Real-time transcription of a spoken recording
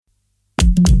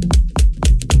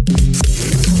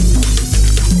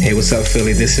Hey, what's up,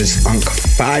 Philly? This is Unk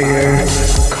Fire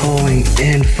calling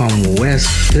in from West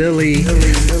Philly.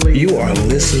 You are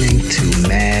listening to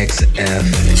Magz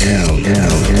FM.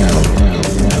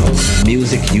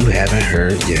 Music you haven't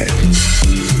heard yet.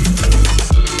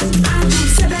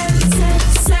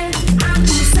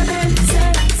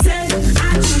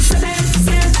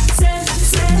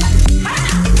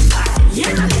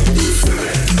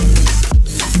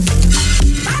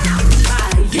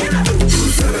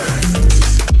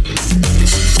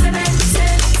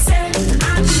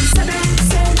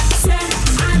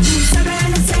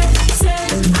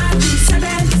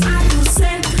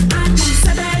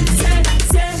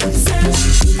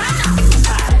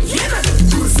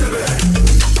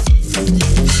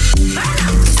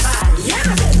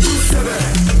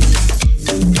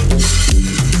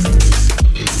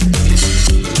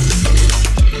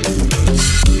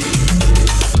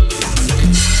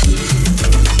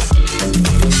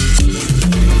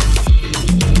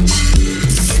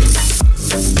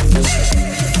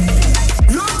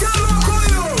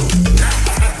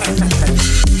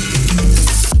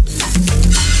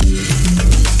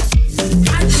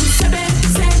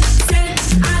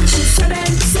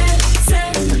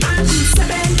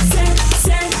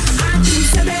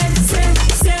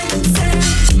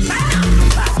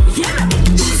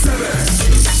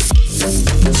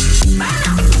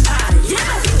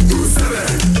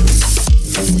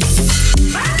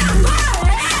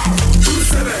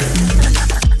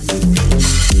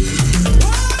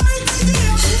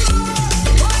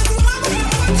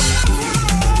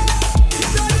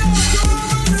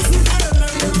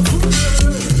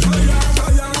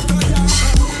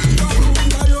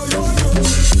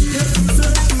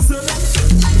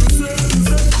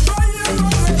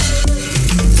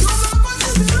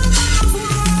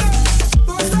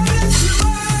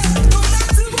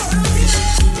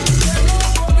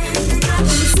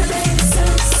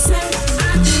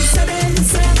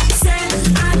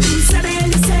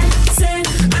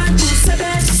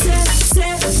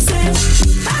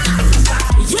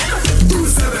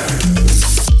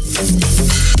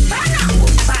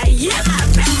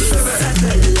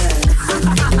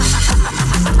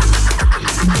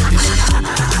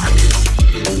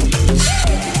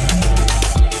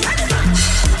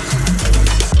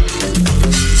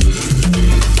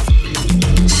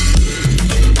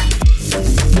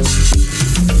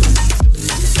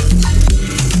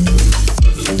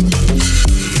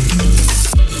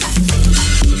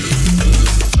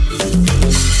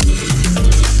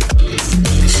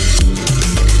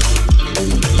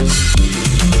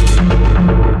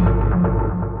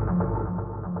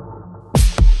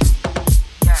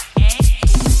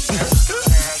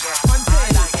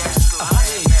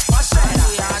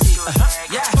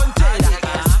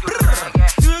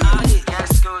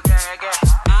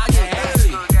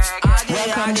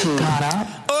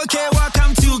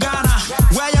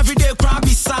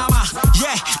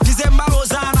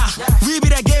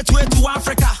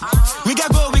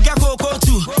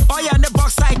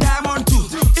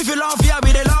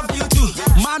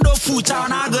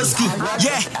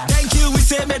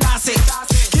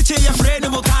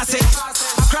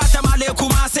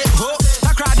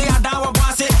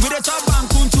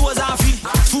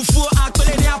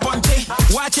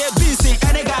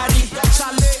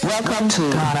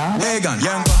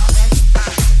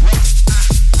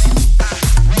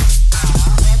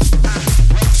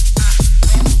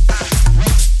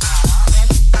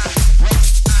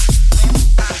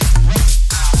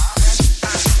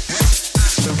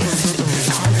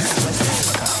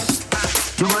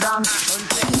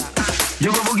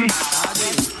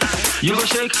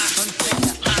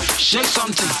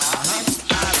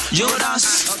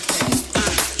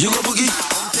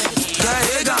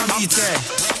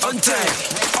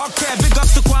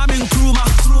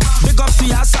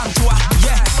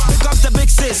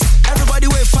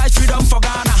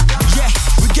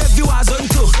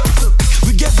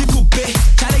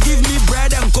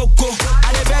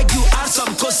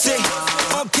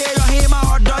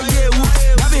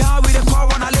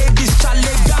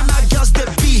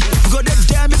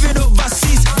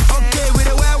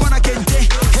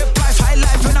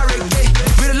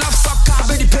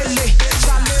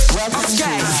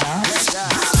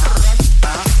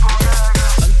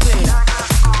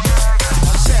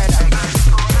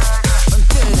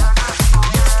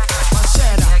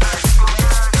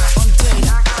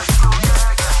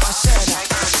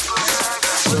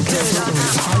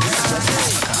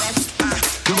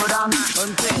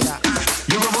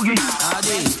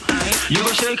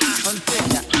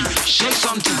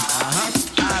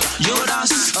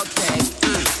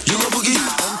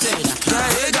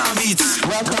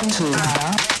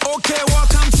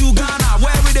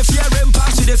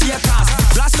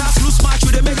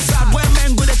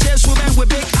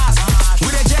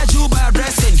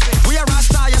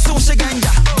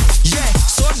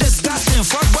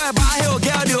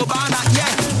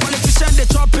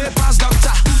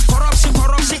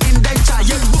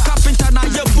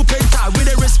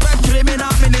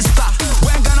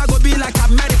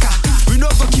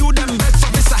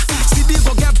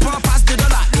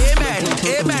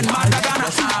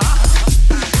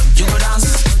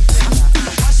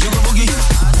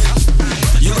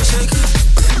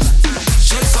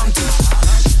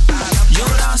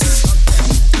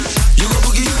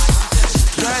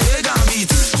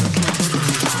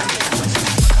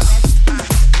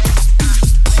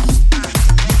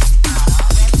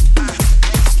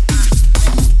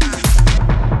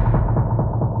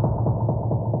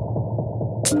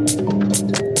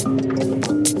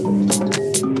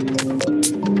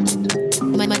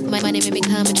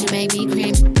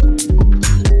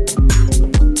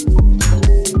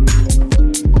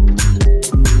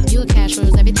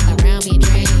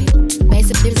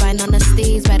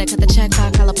 better cut the check,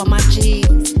 I'll call up on my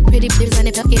G's. Pretty bitches and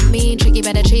if you get mean, tricky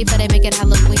better treat, but they make it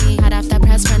Halloween. Hot off the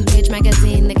press front page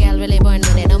magazine, the gal really born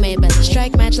with it, no Maybelline.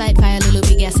 Strike match light fire, Lulu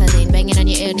be gasoline, banging on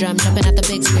your eardrum, jumping out the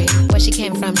big screen. Where she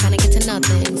came from, trying to get to know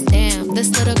things. Damn, this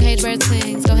little cage bird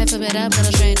sings. Go ahead, flip it up,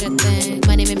 little stranger thing.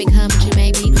 Money made me come, but you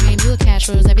made me cream. You a cash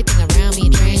rules, everything around me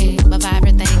dream. A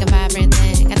vibrant thing.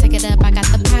 I take it up, I got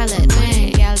the pilot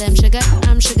wing. Gal them sugar,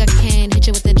 I'm sugar cane. Hit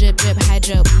you with the drip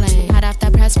hydroplane. Hot off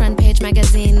the press front page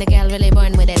magazine, the gal really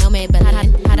born with it, no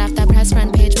Maybelline. Hot off the press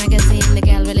front page magazine, the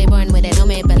gal really born with it, no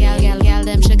Maybelline. Gal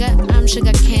them sugar, I'm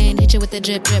sugar cane. Hit you with the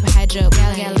drip hydro.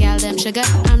 Gal them sugar,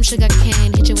 I'm sugar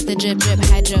cane. Hit you with the drip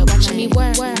hydro. Watching me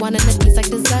work, wanna lick these like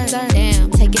dessert.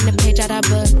 Damn, taking the page out our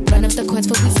book, run up the coins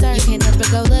for we serve. You can't touch but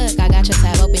go look. I got your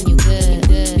tab open, you good.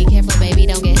 Be careful, baby,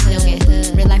 don't get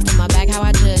hood. Relax on my back, how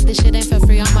I jug. This shit ain't for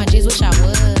free on my G's, wish I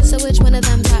would. So which one of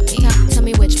them top me? Tell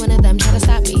me which one of them try to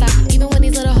stop me. Even when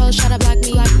these little hoes try to block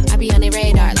me, I be on their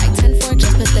radar like 10-4.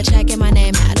 Just put the check in my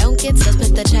name. I don't get. Just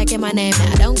put the check in my name.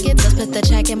 I don't get. Just put the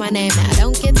check in my name. I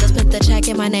don't get. Just put the check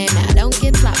in my name. I don't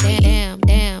get. Slap. Damn.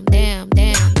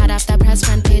 Hot off the press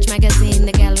front page magazine,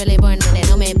 the gal really born with it,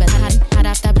 no Maybelline. Hot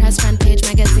off the press front page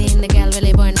magazine, the gal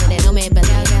really born with it, no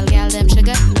Maybelline. Gal them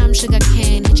sugar, I'm sugar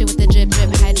cane. Hit you with the drip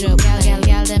hydro.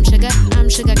 Gal them sugar, I'm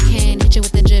sugar cane. Hit you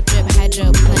with the drip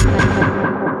hydro.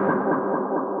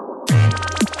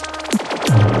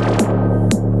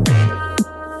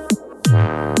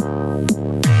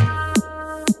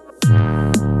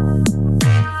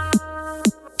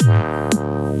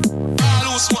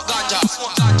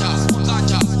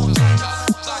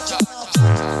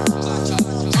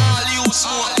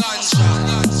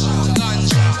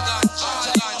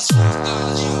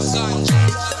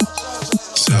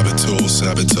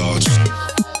 Sabotage,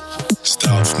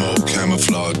 stealth mode,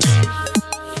 camouflage.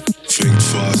 Think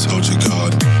fast, hold your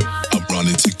guard. I'm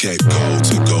running to get gold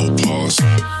to go past.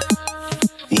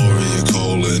 Warrior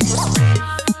calling,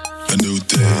 a new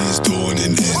day is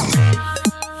dawning in.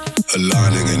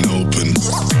 Aligning and open.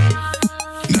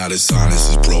 Now the silence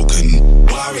is broken.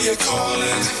 Warrior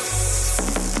calling,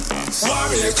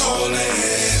 warrior calling,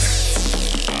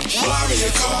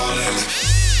 warrior calling.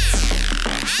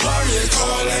 Warrior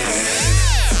calling,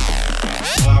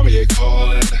 warrior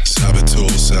calling.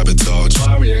 Sabotage,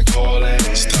 warrior calling.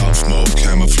 Stealth mode,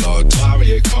 camouflage,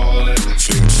 warrior calling.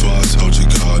 Think fast, hold your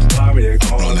guard. Warrior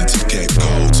calling. I'm running to get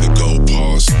gold to go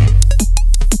past.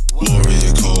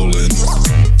 Warrior calling,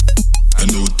 a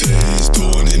new day is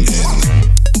dawning in.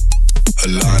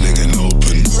 Aligning and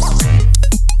open.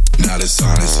 Now the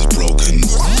silence is broken.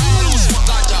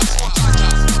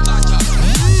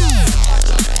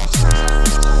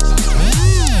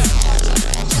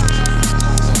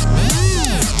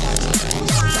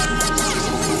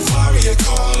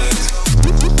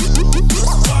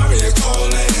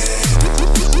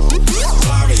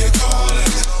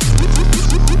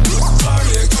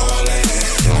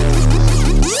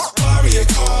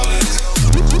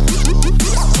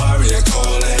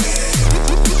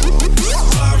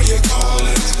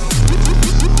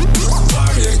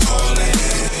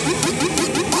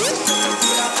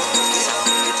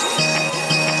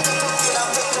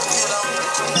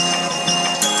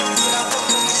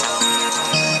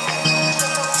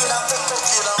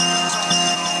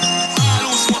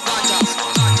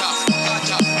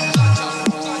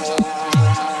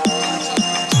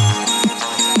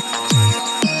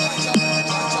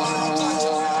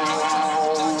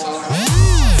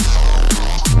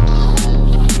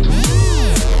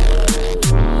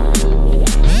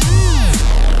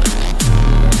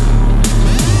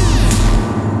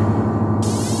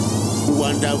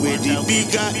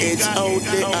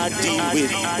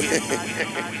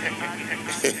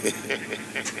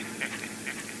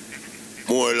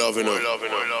 More loving her.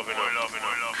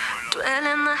 Dwell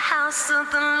in the house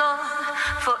of the Lord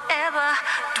forever.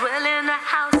 Dwell in the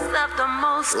house of the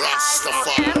Most High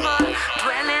forever.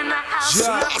 Dwell in the house of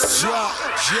the Lord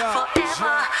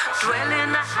forever. Dwell in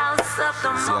the house of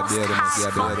the Most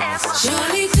High forever.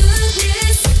 Surely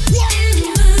goodness and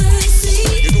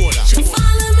mercy shall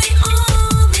follow me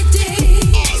all the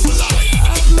days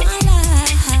of my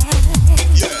life.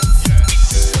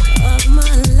 Of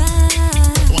my life.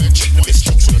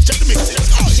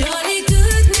 Surely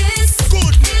goodness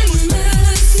and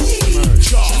mercy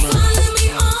shall follow me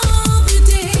all the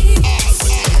days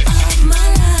of my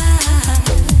life.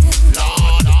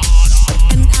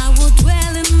 And I will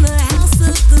dwell in the house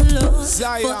of the Lord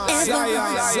forever.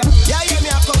 Yeah, me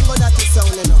a Congo Natty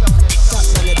sound, you know. Top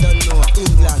man, you don't know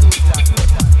England.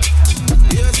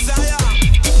 Yes, I am.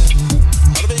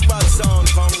 All the big bad sound,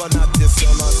 Congo Natty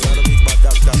sound, also the big bad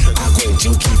doctor. I'm going to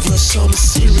keep your some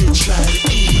spiritual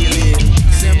healing.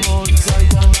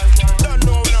 Don't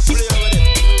know when I play with it.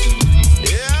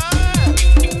 Yeah.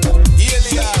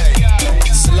 Eli,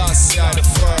 Selassie the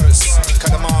first.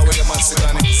 Kadama with the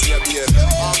Macedonia, it's your baby.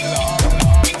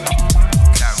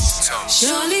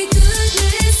 Surely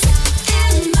goodness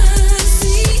and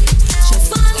mercy shall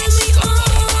follow me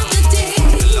all the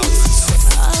days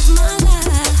of my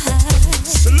life.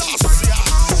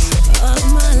 Of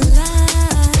my life.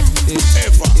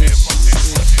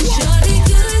 Surely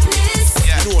goodness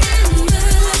and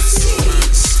mercy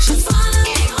shall follow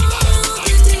me all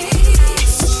the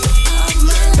days of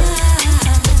my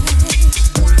life.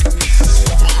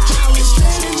 I was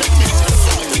living the house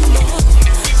of the Lord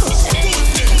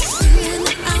forever. In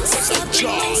the house of the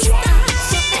Most High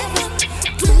forever.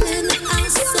 Dwell in the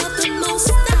house of the Most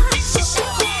High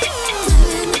forever.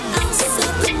 Dwell in the house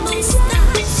of the Most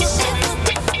High forever.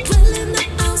 Dwell in the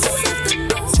house of the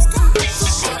Most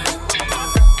High forever.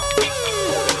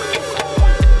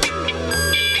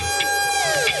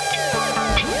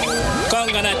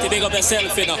 CONGO NATTY, big up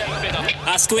yourself, you know.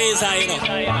 I squeeze her, you know.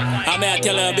 I may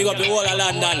tell her, big up the whole of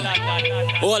London,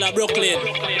 whole of Brooklyn.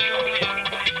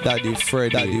 Daddy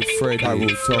Freddy, I will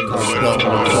talk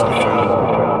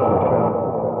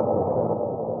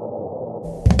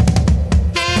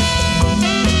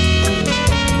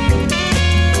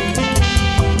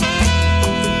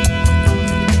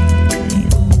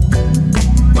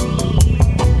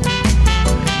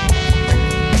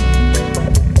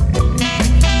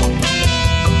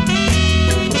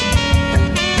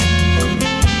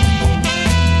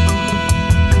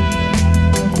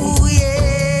Ooh,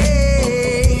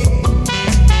 yeah.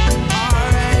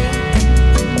 Alright.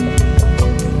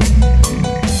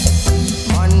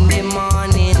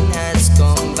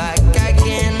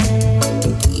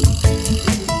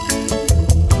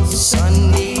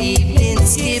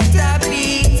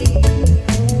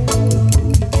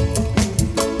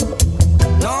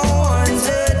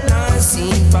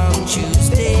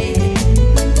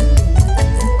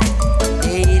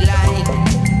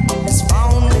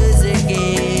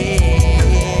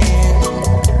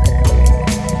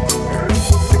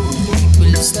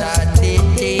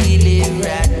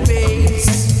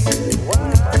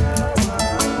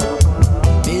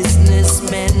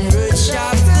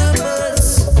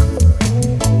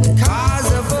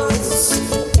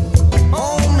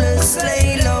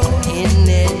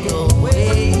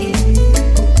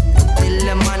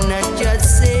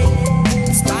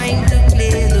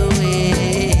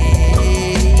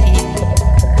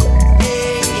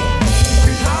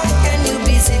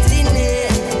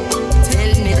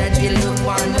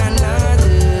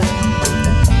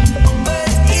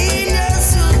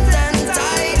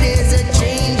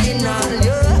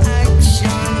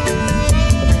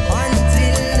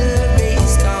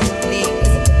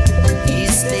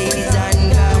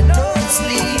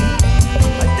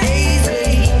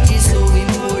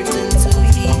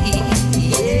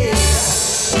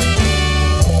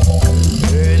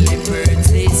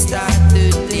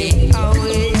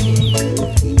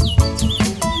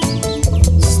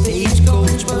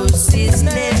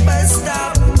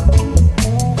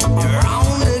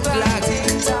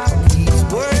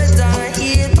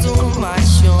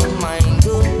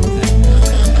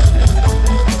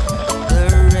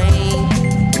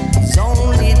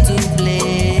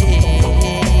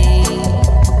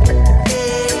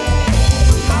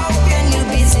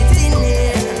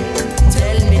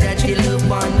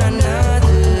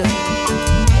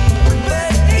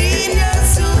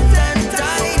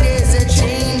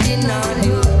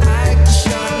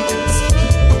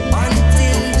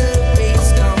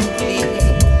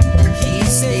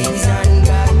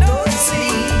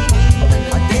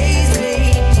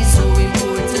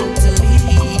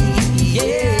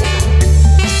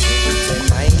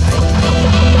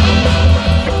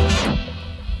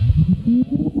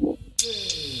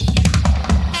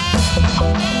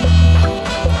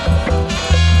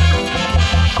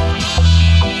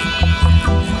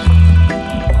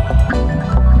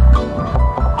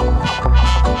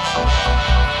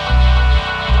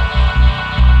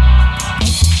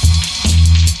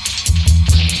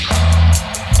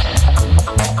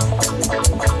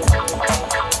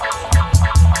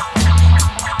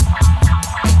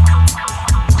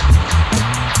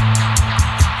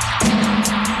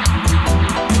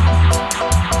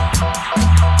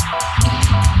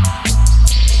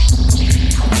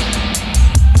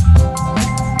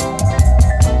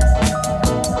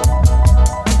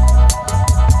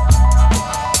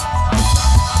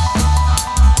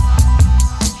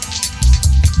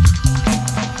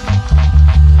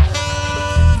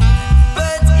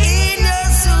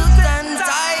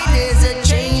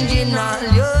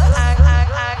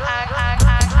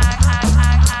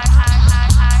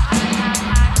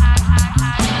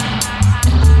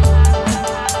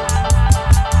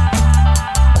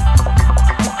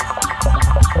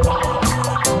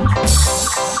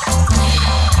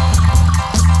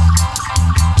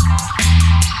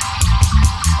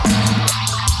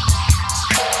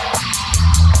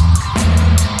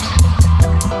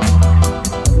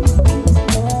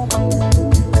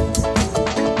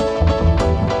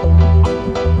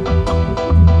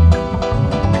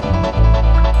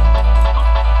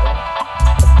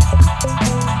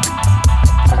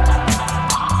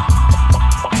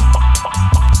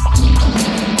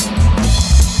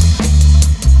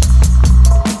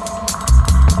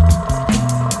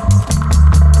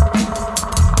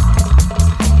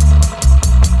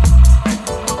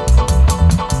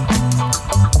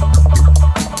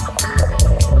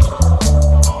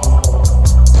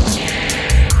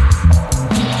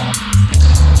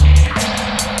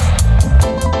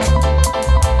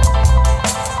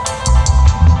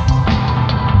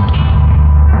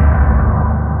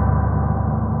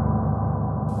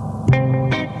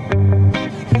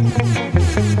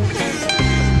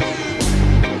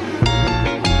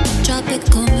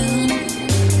 commune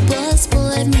was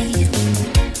pulling me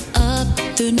up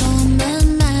through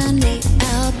Norman Manley,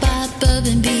 out by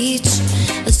Bourbon Beach.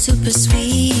 A super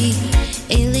sweet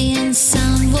alien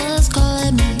sound was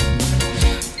calling me,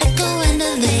 echoing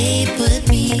the they put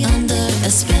me under a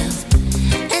spell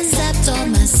and zapped all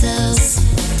my cells.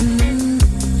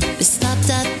 We stopped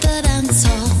at the dance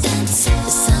hall. The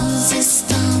sound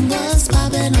system was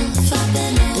popping off.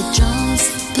 The drums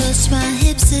pushed my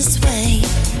hips this way,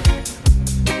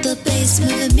 the bass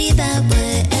moving me that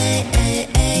way.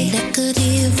 And I could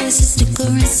hear voices tickle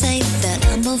and say that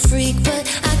I'm a freak, but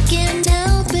I can't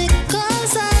help it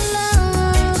 'cause I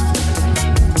love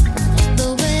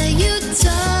the way you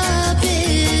top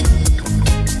it.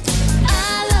 I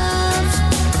love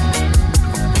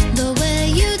the way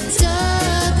you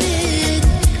top it.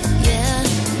 Yeah,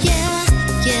 yeah,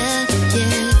 yeah,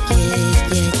 yeah, yeah,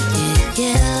 yeah, yeah,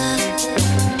 yeah.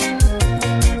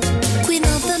 Queen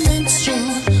of the minstrel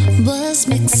was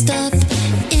mixed up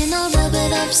in a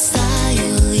rub-it-up style.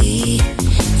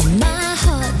 And my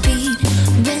heartbeat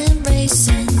went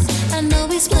racing. I know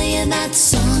he's playing that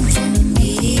song for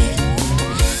me.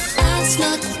 I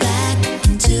snuck back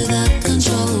into the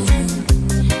control room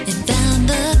and found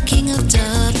the king of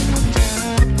dub,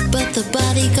 but the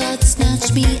bodyguard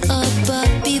snatched me up. But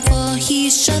before he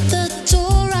shut the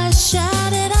door, I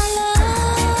shouted, I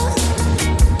love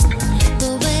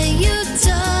the way you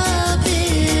dub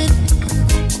it.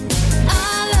 I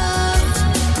love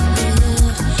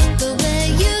the way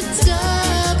you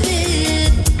dub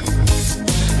it.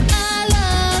 I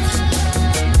love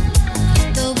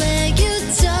the way you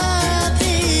dub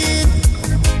it.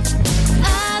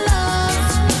 I love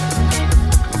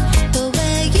the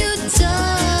way you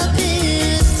dub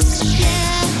it.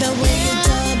 Yeah, the way you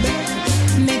dub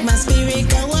make my spirit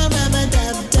go a rubber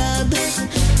dub dub.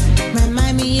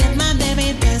 Remind me of my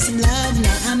very first love.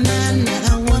 Now I'm not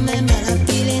a woman, but a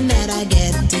feeling that I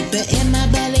get deeper in my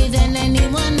belly than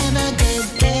anyone ever could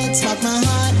get. Spark my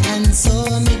heart and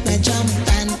soul, make me jump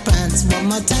and prance. One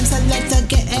more time, so I'd like to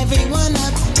get everyone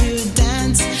up to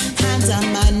dance. Hands on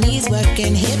my knees,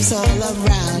 working hips all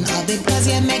around. All because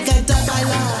you make a dub I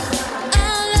love. I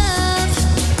love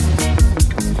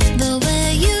the way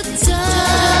you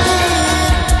dub it.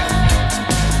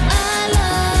 I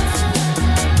love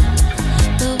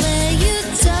the way you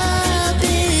dub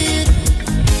it.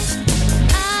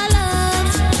 I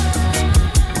love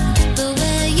the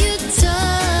way you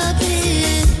dub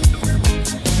it.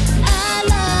 I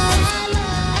love.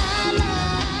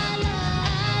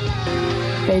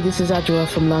 Hey, this is Aicha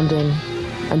from London,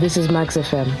 and this is Magz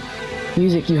FM.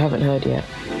 Music you haven't heard yet.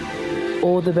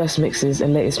 All the best mixes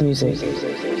and latest music.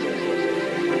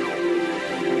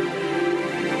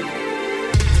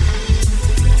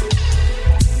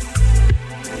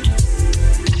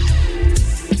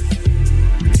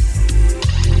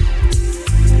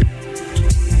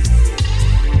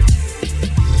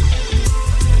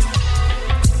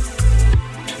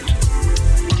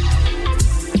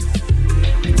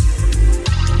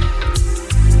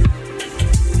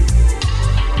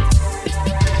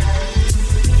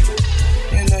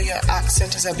 You know your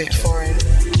accent is a bit foreign.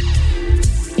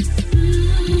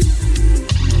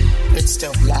 It's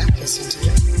still black, isn't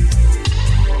it?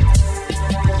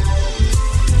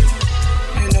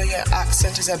 You know your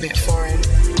accent is a bit foreign.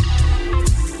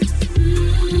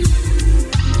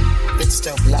 It's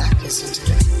still black, isn't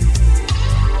it?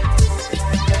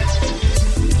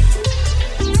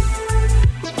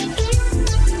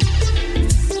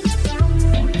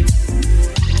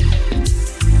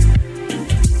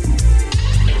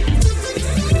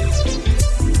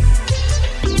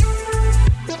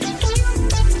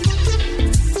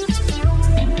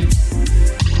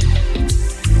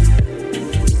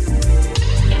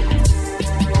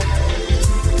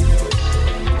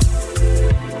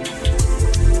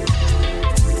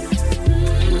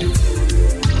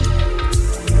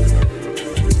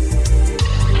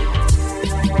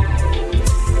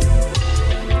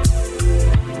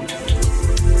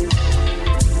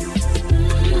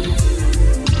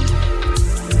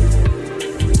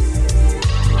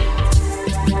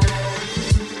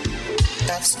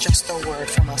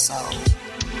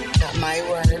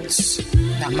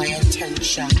 Not my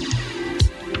intention.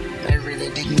 I really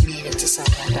didn't mean it to sound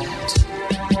like that.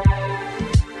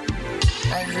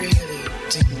 I really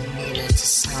didn't mean it to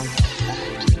sound like that.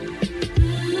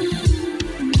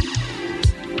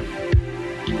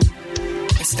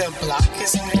 It's still black,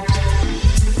 isn't it?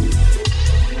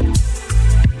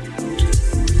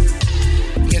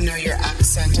 You know your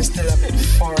accent is still a bit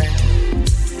foreign.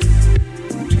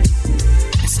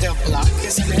 It's still black,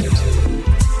 isn't it?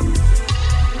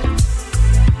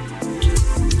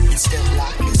 It's still black.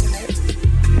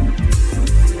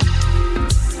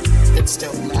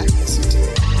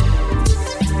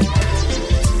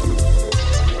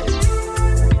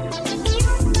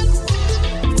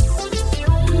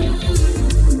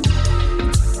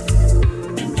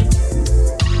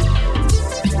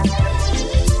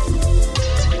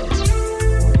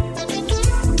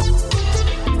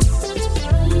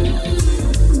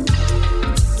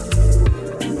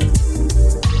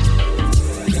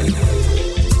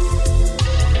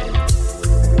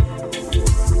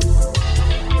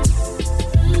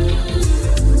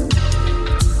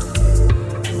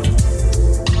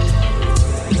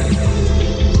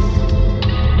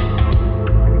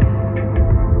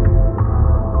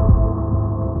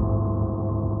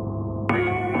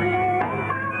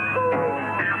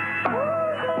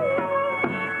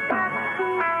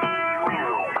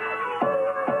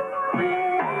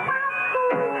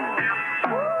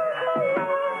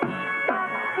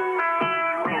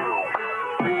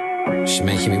 She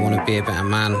making me wanna be a better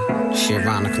man. She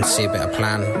around, I can see a better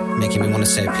plan. Making me wanna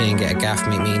say P and get a gaff.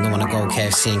 Make me wanna go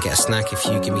KFC and get a snack. If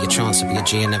you give me a chance to be a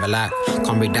G and never lack.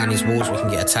 Can't break down these walls, we can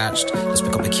get attached. Let's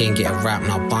pick up a key and get a rap,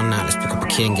 now bun that. Let's pick up a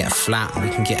key and get a flat. And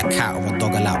we can get a cat or a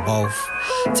dog, allow both.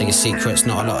 Take your secrets,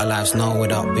 not a lot of lives know.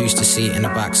 Without booster seat in the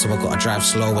back, so I gotta drive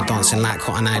slow. We're dancing like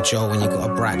Onaje Joe when you got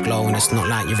a bright glow. And it's not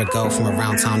like you're a girl from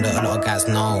around town that a lot of guys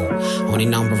know. Only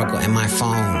number I got in my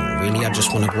phone. Really, I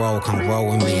just wanna grow, come grow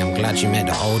with me. I'm glad you met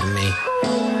the older me.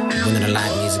 You wanted to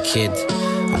like me as a kid.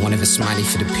 I wanted a smiley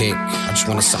for the pic. I just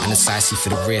wanted something decisive for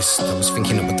the wrist. I was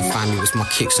thinking that what defined me was my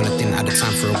kicks, and I didn't have the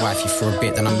time for a wifey for a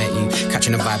bit. Then I met you,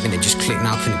 catching a vibe and it just clicked.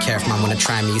 Now I couldn't care if man wanna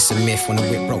try me. It's a myth. When the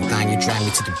whip broke down, you drive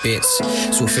me to the bits.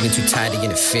 It's all feeling too tidy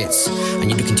and it fits. And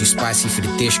you're looking too spicy for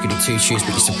the dish. Good at 2 chews,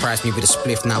 but you surprised me with a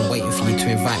spliff. Now I'm waiting for you to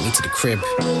invite me to the crib,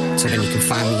 so then you can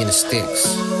find me in the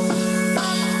sticks.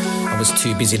 I was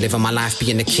too busy living my life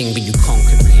being the king, but you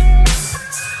conquered me.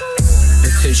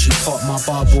 Because you popped my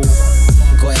bubble,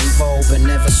 got involved but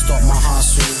never stopped my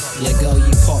hustle. Yeah, girl, you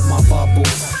popped my bubble.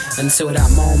 Until that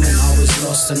moment I was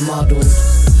lost and muddled.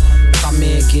 Come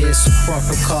here, get us a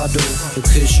proper cuddle.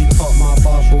 Because you popped my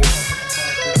bubble.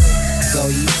 Girl,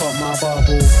 you popped my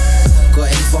bubble. Got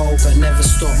involved but never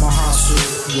stopped my hustle.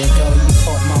 Yeah, girl, you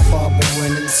popped my bubble.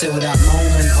 And until that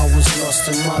moment I was lost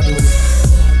and muddled.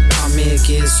 Come here,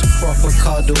 get us a proper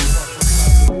cuddle.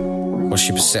 What's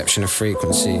your perception of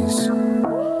frequencies?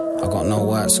 I got no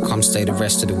work, so come stay the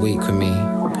rest of the week with me.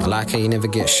 I like how you never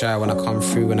get shy when I come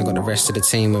through, and I got the rest of the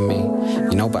team with me.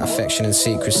 You know about affection and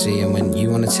secrecy, and when you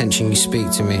want attention, you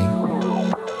speak to me.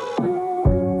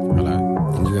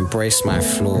 Hello? And you embrace my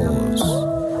flaws.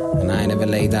 And I ain't ever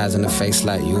laid eyes on a face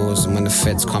like yours. And when the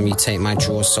feds come, you take my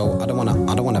drawers. So I don't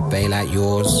wanna bail like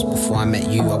yours. Before I met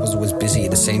you, I was always busy,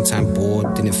 at the same time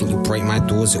bored. Didn't think you'd break my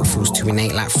doors. It feels too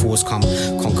innate like force. Come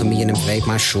conquer me and invade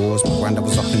my shores. My granddad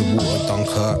was up in the water at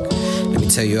Dunkirk. Let me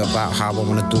tell you about how I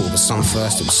wanna do it with sun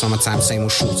first. It was summertime, same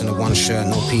old shorts and a one shirt.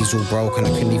 No peas all broke, and I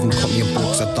couldn't even cut me a book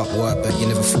cause I ducked work. But you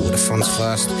never thought of the fronts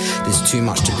first. There's too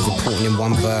much to be reporting in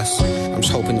one verse. I'm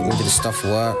just hoping that all of this stuff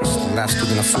works. Life's good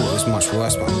and I thought it was much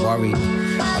worse, but I'm worried.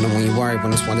 I don't want you worried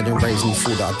when it's one of them raising you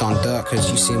thought that I done dirt. Cause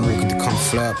you see him walking to come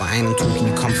flirt, but I ain't talking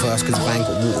you come first. Cause if I ain't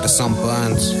got water, the sun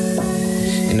burns.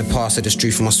 In the past I just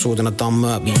drew for my sword and I done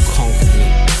murk, but you conquered me.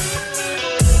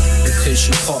 Because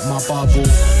you popped my bubble.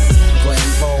 Got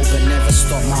involved but never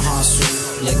stopped my hustle.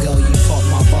 Yeah, girl, you popped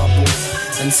my bubble.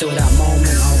 Until that moment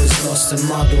I was lost and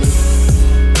muddled.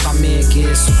 Come here,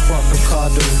 get us a proper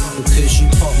cuddle. Because you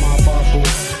popped my bubble.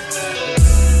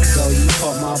 Girl, you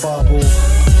popped my bubble.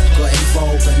 Got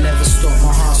involved but never stopped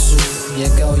my hustle. Yeah,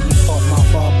 girl, you popped my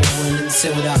bubble. And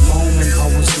until that moment I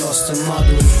was lost and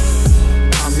muddled.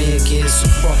 Come here, get us a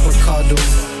proper cuddle.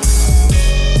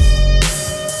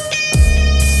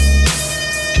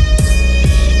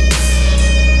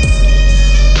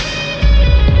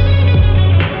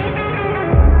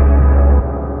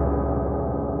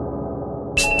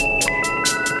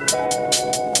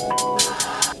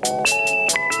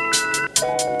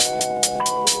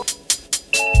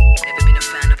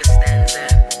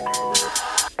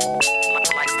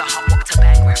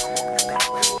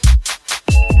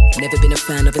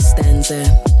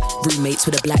 Roommates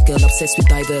with a black girl obsessed with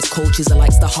diverse cultures. I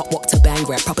likes the hot walk to bang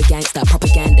rap. Proper gangster,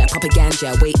 propaganda.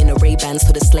 Waiting the Ray-Bans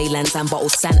to the sleigh lands and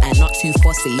bottles Santa. Not too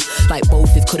fussy, like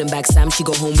both if couldn't bag Sam, she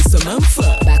go home with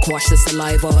Samantha. Backwash the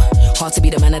saliva. Hard to be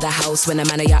the man of the house when the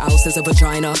man of your house is a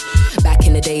vagina. Back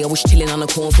in the day I was chilling on a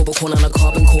cornfield, corn on a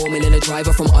carbon core, milling a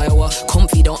driver from Iowa.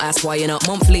 Comfy, don't ask why you're not.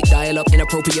 Monthly dial up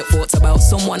inappropriate thoughts about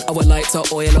someone I would like to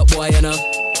oil up, why you know.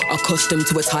 Accustomed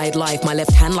to a tired life, my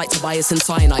left hand like Tobias and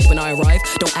cyanide. When I arrive,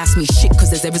 don't ask me shit cause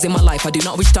there's errors in my life I do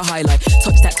not wish to highlight.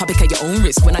 Touch that topic at your own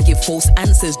risk. When I give false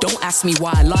answers, don't ask me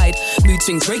why I lied. Mood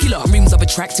swings regular, rooms of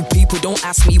attractive people, don't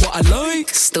ask me what I like.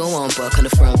 Still won't work on the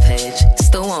front page,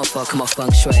 still won't fuck on my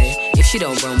feng shui. If she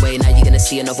don't run away, now you're gonna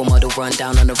see another model run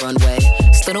down on the runway.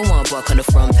 Still don't want work on the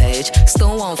front page,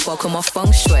 still won't fuck on my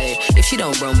feng shui. If she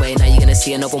don't run away, now you're gonna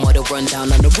see another model run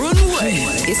down on the runway.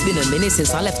 It's been a minute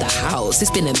since I left the house,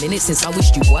 it's been a minute since I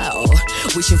wished you well.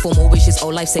 Wishing for more wishes,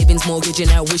 all life savings, mortgage, and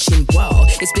now wishing well.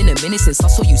 It's been a minute since I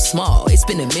saw you smile, it's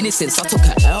been a minute since I took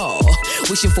a L.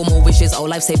 Wishing for more wishes, all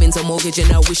life savings, and mortgage, and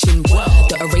now wishing well.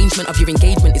 The arrangement of your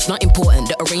engagement is not important.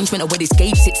 The arrangement of where this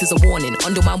gate sits is a warning.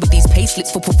 Undermined with these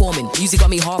payslips for performing. Music got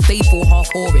me half faithful, half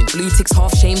whoring. Blue ticks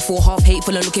half shameful, half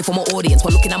hateful, and looking for my audience.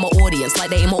 While looking at my audience, like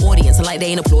they ain't my audience, and like they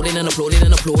ain't applauding and applauding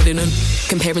and applauding. And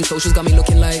comparing socials got me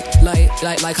looking like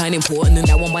I ain't important. And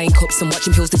now I'm buying cups and watching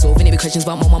Depression feels dissolving it with questions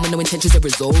about my mum and no intentions of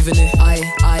resolving it.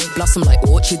 I blossom like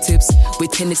orchard tips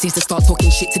with tendencies to start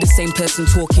talking shit to the same person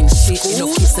talking shit.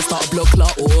 Enough kids to start a blood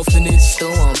clot orphanage.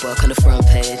 Still won't work on the front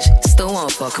page. Still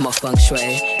won't fuck on my feng shui.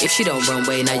 If she don't run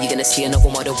away, now you're gonna see another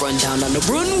model run down on the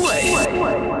runway.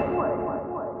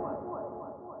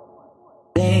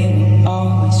 They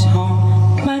always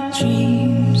haunt my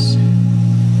dreams.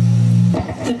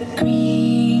 The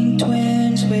green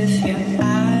twins with your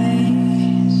eyes.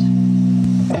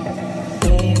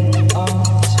 They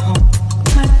always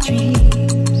haunt my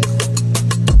dreams.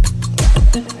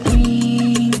 The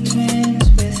green twins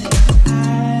with your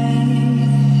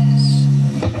eyes.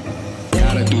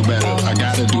 Gotta do better, I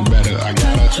gotta do better, I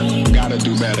gotta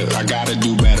do better, I gotta do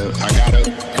better,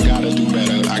 I gotta do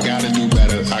better, I gotta do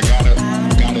better, I gotta do better,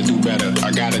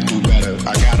 I gotta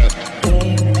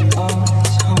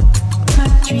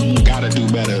do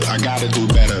better, I gotta do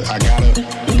better, I gotta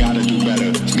do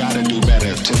better, I gotta do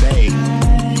better today.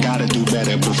 Gotta do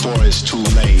better before it's too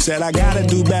late. Said I gotta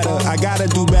do better, I gotta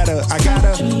do better, I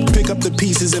gotta pick up the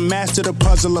pieces and master the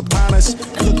puzzle upon us.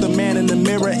 Look the man in the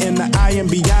mirror in the eye and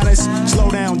be honest. Slow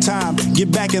down time,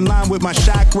 get back in line with my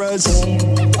chakras.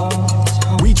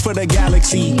 Reach for the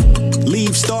galaxy,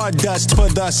 leave stardust for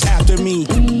thus after me.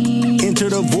 Enter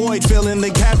the void, fill in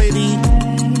the cavity.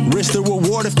 Risk the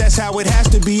reward if that's how it has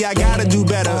to be. I gotta do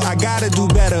better, I gotta do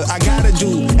better, I gotta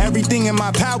do everything in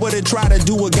my power to try to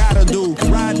do what gotta do.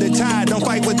 Ride the tide, don't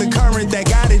fight with the current that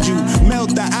guided you.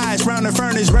 Melt the ice round the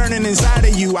furnace burning inside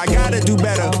of you. I gotta do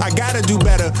better, I gotta do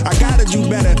better, I gotta do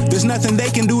better. There's nothing they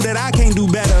can do that I can't do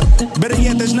better. Better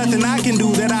yet, there's nothing I can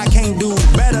do that I can't do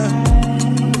better.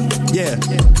 Yeah,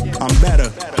 I'm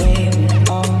better.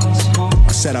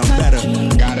 I said I'm better.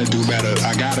 Gotta do better,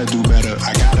 I gotta do better,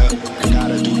 I gotta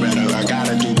do better, I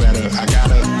gotta do better, I gotta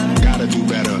do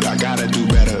better, I gotta do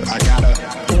better, I gotta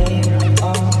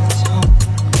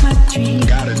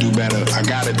do better, I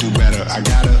gotta do better, I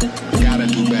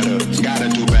gotta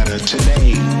do better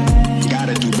today.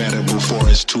 Gotta do better before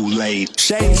it's too late.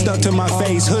 Shade stuck to my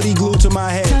face, hoodie glued to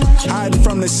my head. Hiding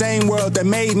from the same world that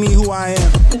made me who I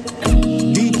am.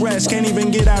 Deep rest, can't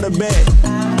even get out of bed.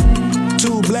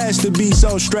 Too blessed to be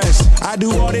so stressed. I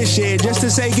do all this shit just to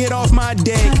say get off my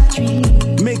deck.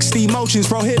 Mixed emotions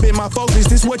prohibit my focus.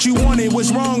 This what you wanted,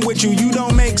 what's wrong with you? You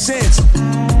don't make sense.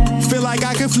 Feel like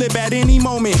I could flip at any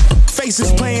moment.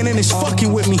 Faces playing and it's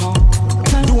fucking with me.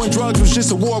 Doing drugs was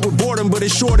just a war with boredom, but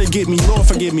it's sure to get me. Lord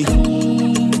forgive me.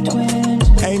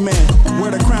 Amen.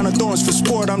 Wear the crown of thorns for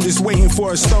sport. I'm just waiting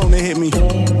for a stone to hit me.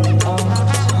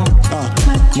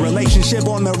 Relationship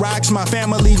on the rocks, my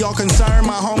family all concerned.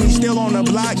 My homies still on the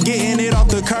block, getting it off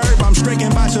the curb. I'm stricken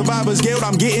by survivor's guilt,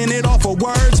 I'm getting it off of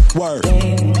words. Word.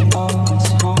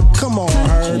 Come on,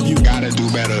 Herb, you gotta do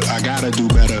better, I gotta do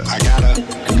better, I gotta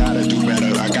do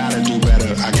better, I gotta do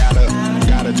better, I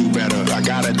gotta do better, I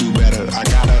gotta do better, I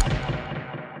gotta.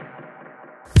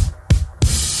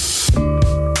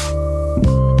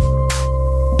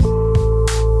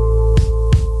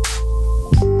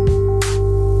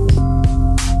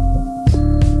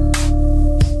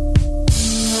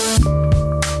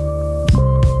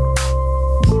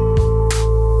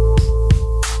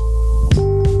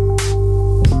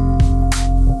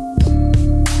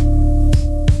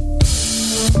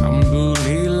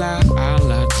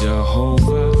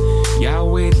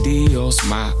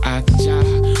 My Aicha,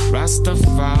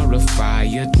 Rastafari,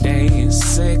 fire, dance,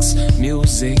 sex,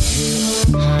 music,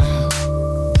 hip hop.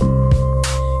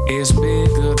 It's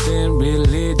bigger than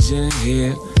religion,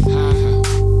 hip hop.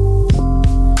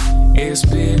 It's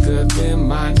bigger than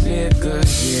my nigga,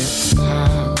 hip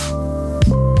hop.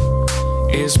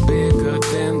 It's bigger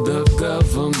than the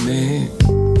government.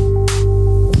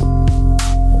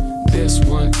 This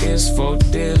one is for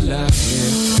Dilla,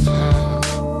 hip hop.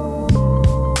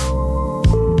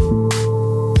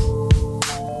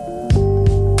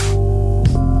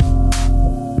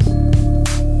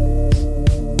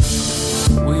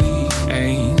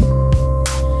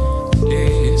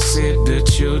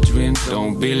 Children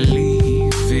don't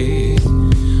believe it.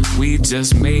 We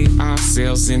just made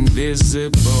ourselves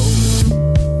invisible.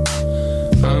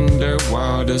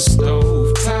 Underwater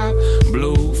stovetop,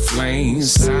 blue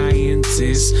flames.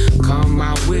 Scientists, come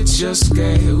out with your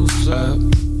scales up.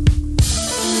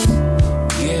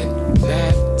 Get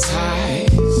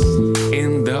baptized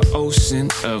in the ocean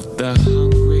of the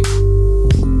hungry.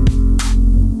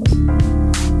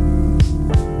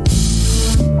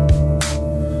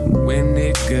 When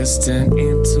niggas turn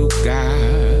into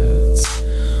gods,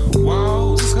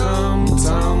 walls come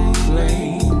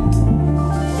tumbling.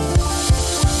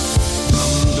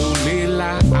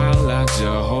 Alhamdulillah, Allah,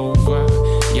 Jehovah,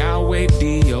 Yahweh,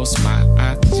 Dios, my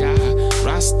Aicha,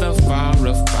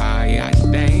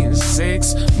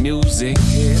 music,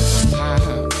 hip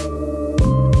hop.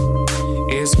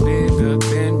 It's bigger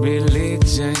than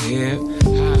religion, hip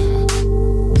hop.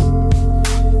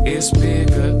 It's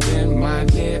bigger than my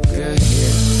nigga,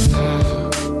 hip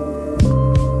hop.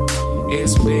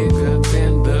 It's bigger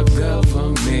than the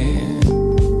government.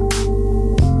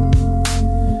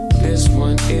 This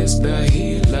one is the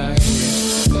healer,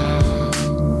 hip hop.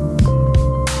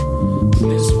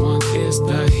 This one is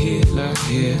the healer,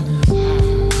 hip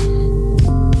hop.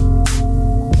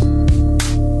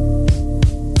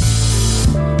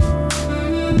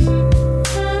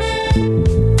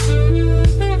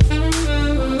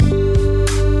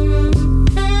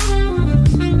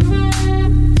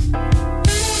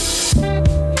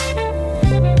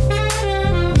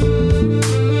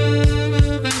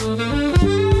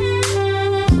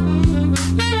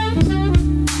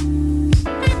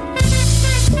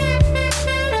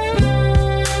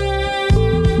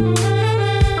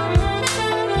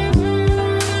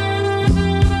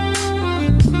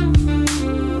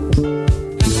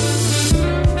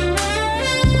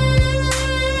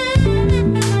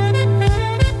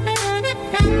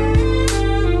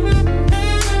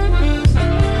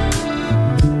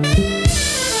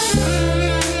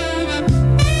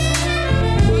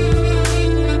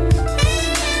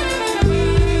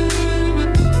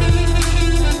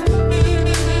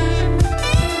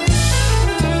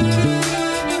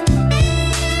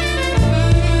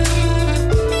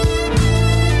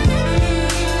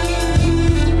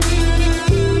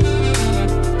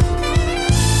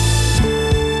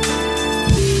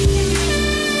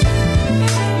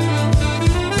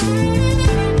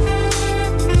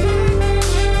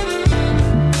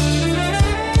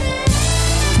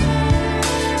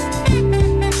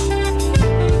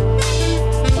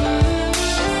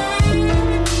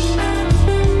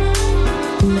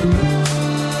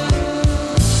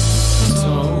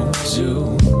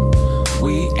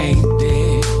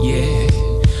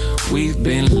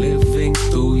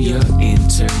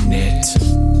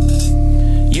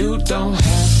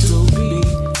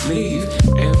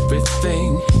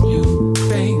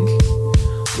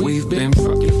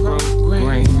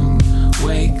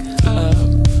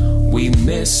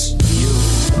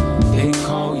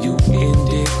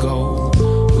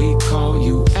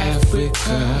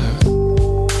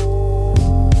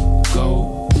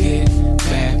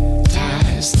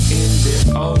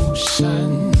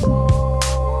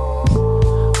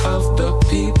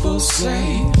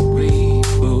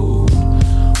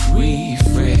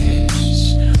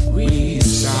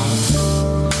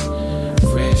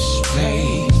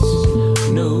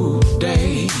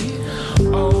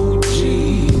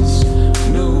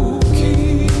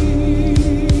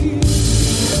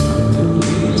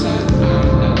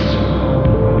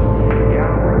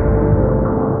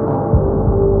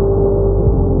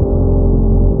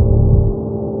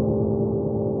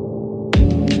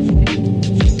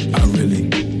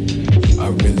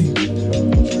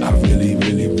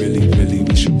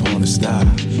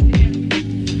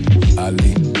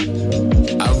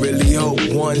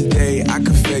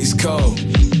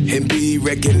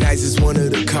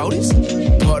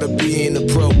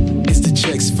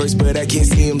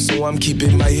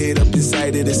 Keeping my head up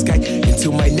inside of the sky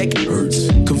until my neck hurts.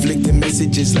 Conflicting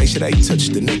messages like, should I touch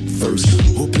the neck first?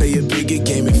 Or play a bigger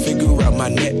game and figure out my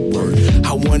net worth?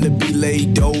 I wanna be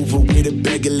laid over with a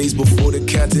bag of lace before the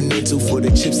Continental for the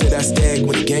chips that I stacked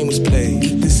when the game was played.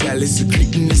 Eat the salad,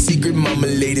 secreting the secret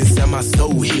marmalade inside my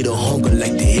soul. Hit a hunger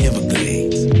like the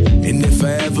Everglades. And if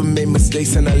I ever made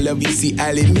mistakes and I love you, see,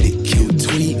 I'll admit it. Killed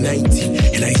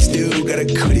 2019 and I still gotta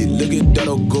cut it. Look at that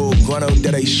old gold guano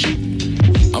that I shoot.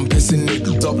 I'm pissing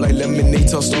niggas off like lemonade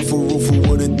tossed off a roof. Who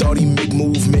would've thought he'd make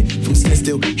movement from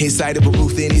standstill inside of a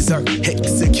booth? In his art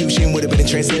execution would've been a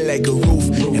translate like a roof.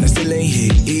 And I still ain't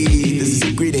hit it. The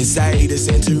secret inside the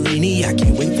Santorini, I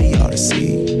can't wait for y'all to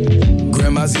see.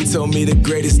 Grandma Z told me the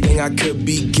greatest thing I could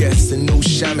be guess. A new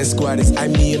shaman squad is I,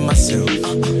 me, and myself.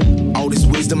 All this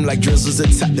wisdom like drizzles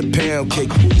atop the pound cake.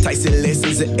 Tyson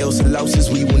lessons and else losses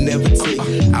we will never take.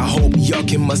 I hope y'all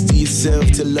can muster yourself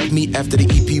to love me after the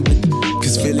EP with.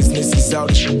 Cause fearlessness is all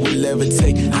that you will ever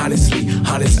take. Honestly,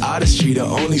 honest artistry, the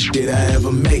only shit I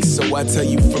ever make. So I tell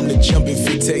you from the jump, if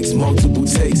it takes multiple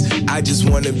takes, I just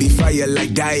wanna be fire like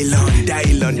Dylon,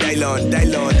 Dylon, Dylon,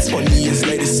 Dylon. 20 years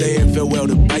later saying farewell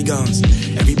to bygones.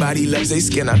 Everybody loves their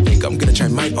skin, I think I'm gonna try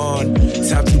mine on.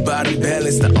 Top to bottom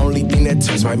balance, the only thing that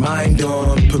turns my mind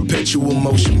on. Perpetual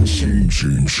motion.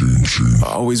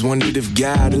 I always wondered if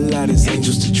God allowed his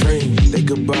angels to dream. They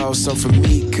could borrow some from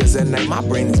me, cause at night my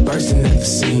brain is bursting at the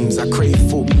seams. I crave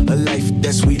for a life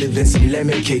that's sweeter than some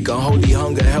lemon cake. Unholy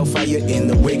hunger, hellfire in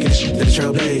the wake of the shit that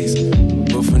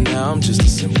trailblaze. But for now now I'm just a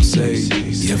simple sage.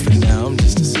 Yeah, for now I'm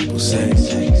just a simple sage.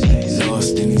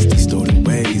 Lost in these distorted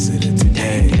ways of the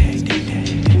today.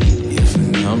 Yeah, for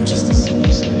now I'm just a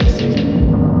simple sage.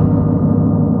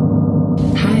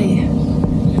 Hi,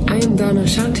 I am Dana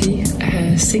Shanti,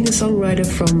 a singer-songwriter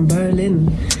from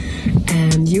Berlin,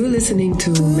 and you're listening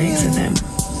to Magz FM.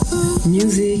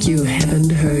 Music you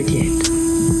haven't heard yet.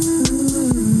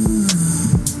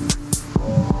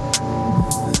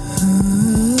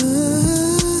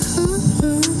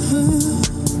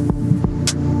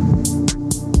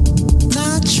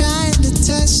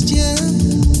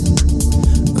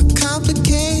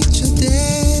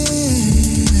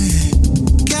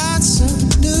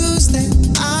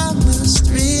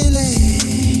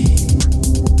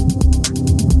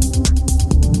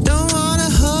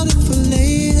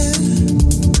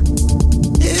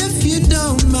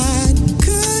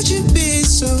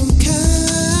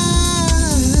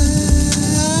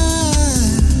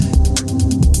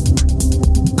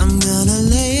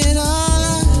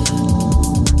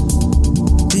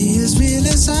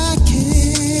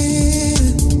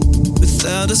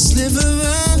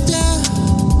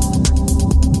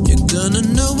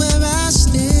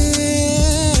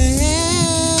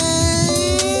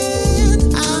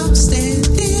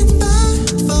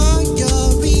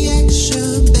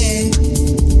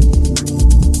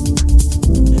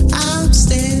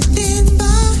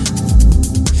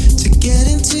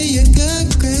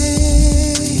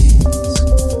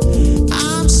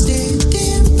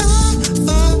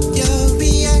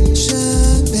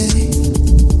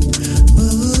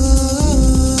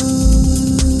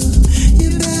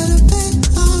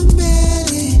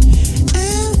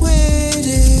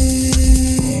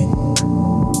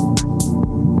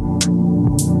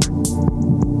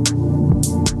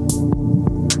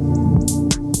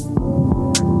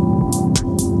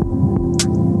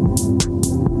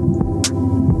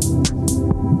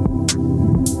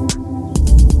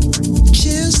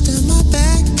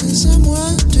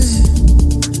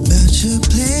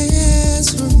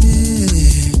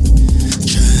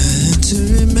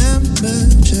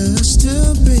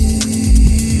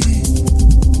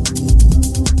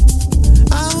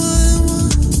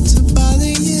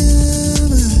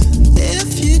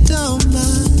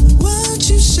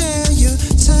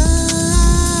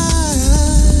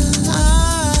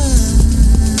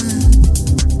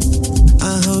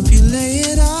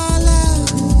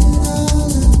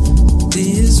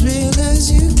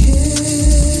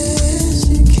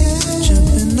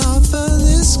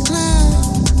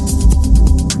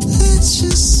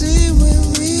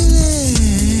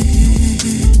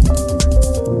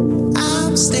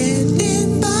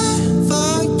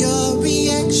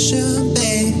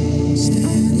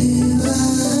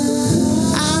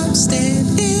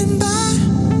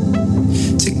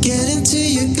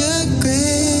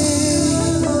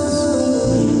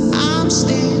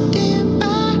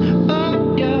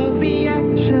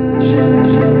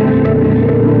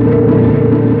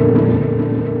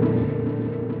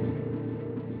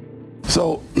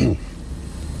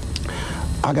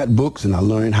 I got books and I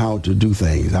learned how to do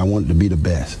things. I wanted to be the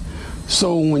best.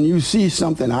 So when you see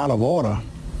something out of order,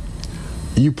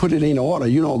 you put it in order.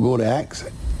 You don't go to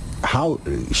ask, how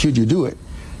should you do it?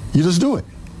 You just do it.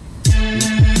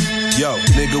 Yo,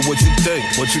 nigga, what you think?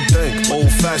 What you think?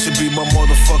 Old fashioned be my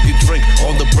motherfucking drink.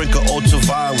 On the brink of ultra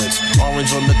violence.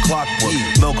 Orange on the clockwork.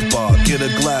 Milk bar, get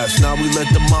a glass. Now we let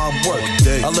the mob work.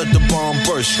 I let the bomb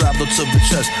burst, strapped up to the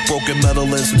chest. Broken metal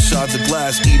and some shards of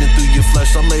glass. Eating through your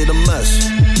flesh, I made a mess.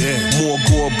 More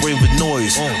gore, brave with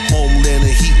noise. Homeland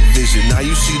and heat vision. Now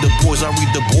you see the boys, I read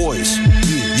the boys.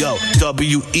 Yo,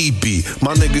 W.E.B.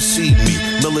 My niggas see me.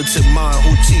 Militant mind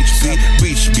who teach me.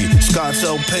 Reach me.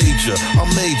 Scottell pager. I'm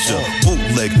major.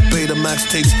 Bootleg, Betamax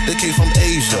tapes, they came from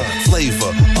Asia.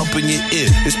 Flavor, up in your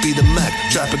ear, it's be the Mac.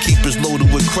 Trapper keepers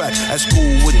loaded with crack. At school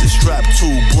with the strap,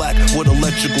 too black with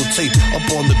electrical tape up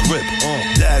on the grip.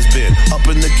 Dad's been up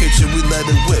in the kitchen, we let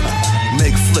it whip.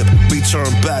 Make flip, return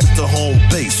back to home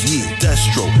base.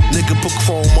 Destro, nigga put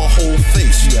chrome my whole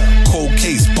face. Cold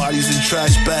case, bodies in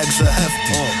trash bags are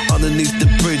hefty. Underneath the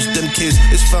bridge, them kids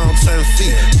is found 10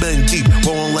 feet. Men deep,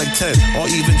 rolling like 10 or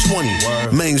even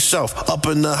 20. Main South, up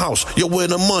in the house, yo, where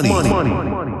the money?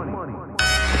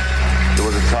 There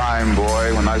was a time,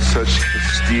 boy, when I searched for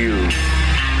steel.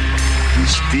 And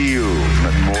steel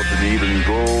meant more to me than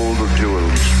gold or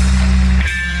jewels.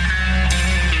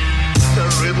 The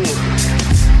riddle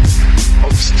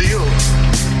of steel.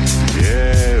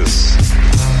 Yes.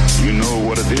 You know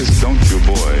what it is, don't you,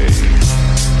 boy?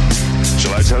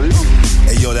 Shall I tell you?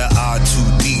 Hey yo, that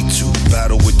R2D2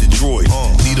 battle with the droid.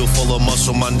 Needle full of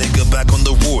muscle, my nigga back on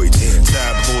the roids.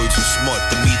 Tabloids are smart,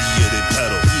 the media they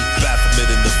peddle.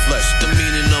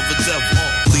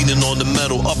 on the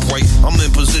metal upright, I'm in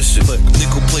position.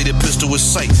 Nickel plated pistol with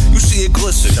sight, you see it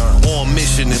glisten. On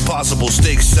mission, impossible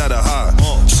stakes shatter high.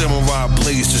 Samurai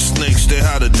blades to snakes, they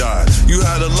had to die. You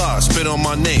had a lie, spit on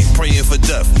my name, praying for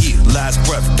death. Last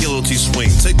breath, guillotine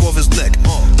swing, take off his neck.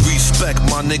 Respect,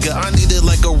 my nigga, I need it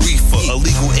like a reefer.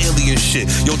 Illegal alien shit,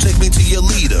 yo, take me to your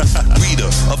leader. Reader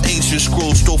of ancient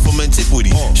scrolls stole from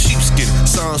antiquity. Sheepskin,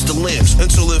 silence the lamps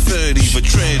until infinity. For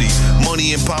Trinity,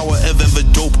 money and power, ever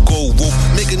dope. Gold rope,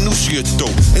 nigga, noose your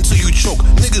throat until you choke.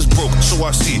 Niggas broke, so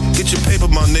I see. Get your paper,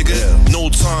 my nigga. No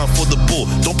time for the bull.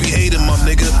 Don't be hating, my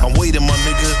nigga. I'm waiting, my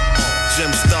nigga.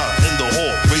 Gem star in the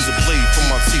hall. Razor blade for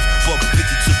my teeth. Buck 50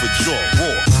 to the jaw.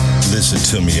 Raw. Listen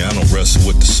to me, I don't wrestle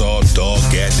with the saw, dog,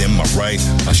 gat in my right,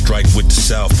 I strike with the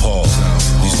southpaw.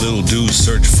 These little dudes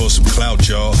search for some clout,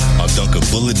 y'all. I'll dunk a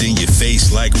bullet in your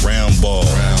face like round ball.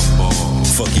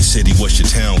 Fuck your city, what's your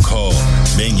town called?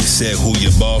 Man, you said who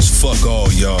your boss, fuck all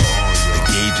y'all. The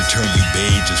gauge will turn you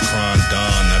beige as crime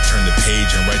dawn. I turn the page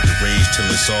and write the rage till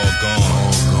it's all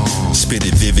gone. Spit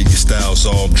it vivid, your style's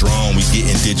all drawn. We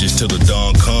getting digits till the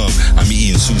dawn come. I'm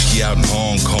eating sushi out in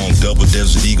Hong Kong. Double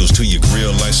Desert Eagles to your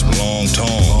grill like some long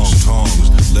tongs.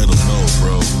 Let them know,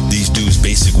 bro. These dudes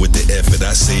basic with the effort.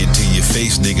 I say it to your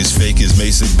face, niggas fake as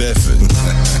Mason Bedford.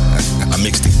 I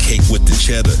mix the cake with the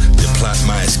cheddar to plot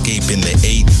my escape in the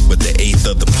 8th, but the 8th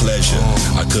of the pleasure.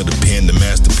 I could have penned the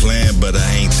master plan, but I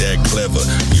ain't that clever.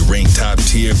 You rank top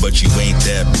tier, but you ain't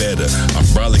that better. I'm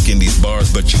frolicking these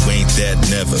bars, but you ain't that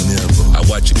never. I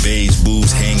watch your beige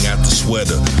boobs hang out the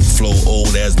sweater. Flow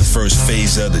old as the first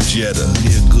phase of the Jetta.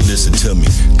 Listen to me,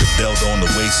 the belt on the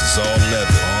waist is all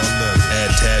leather.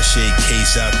 Attaché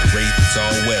case out the wraith, it's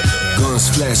all weather. Guns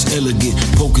flash elegant,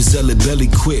 pokers hella belly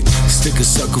quick. Stick a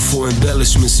sucker for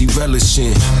embellishments he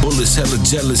relishing. Bullets hella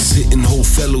jealous, hitting whole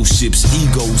fellowships.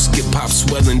 Egos get pop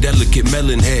swelling, delicate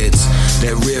melon heads.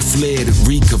 That rare flair, the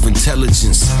reek of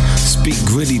intelligence. Speak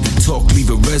gritty, the talk leave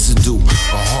a residue.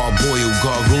 A hard-boiled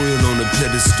gargoyle on a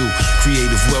pedestal.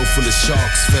 Creative wealth full of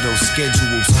sharks, fed on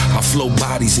schedules. I flow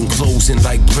bodies and clothes in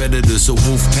like predators. A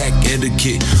wolf pack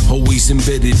etiquette, always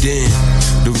embedded in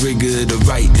the rigor of the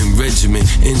right and regiment.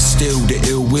 Instill the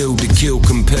ill will to kill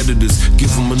competitors. Give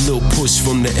them a little push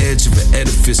from the edge of an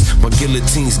edifice. My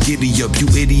guillotine's giddy up, you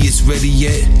idiots ready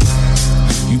yet?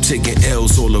 You taking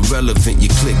L's all irrelevant, you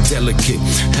click delicate.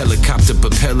 Helicopter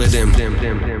propeller them.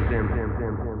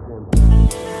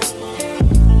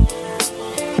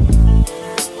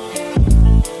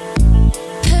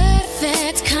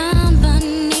 Perfect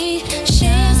company,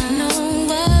 shares no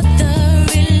other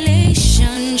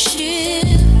relationship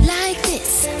like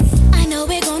this. I know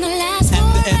we're gonna last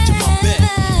forever. At the edge of my bed,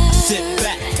 I sit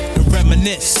back and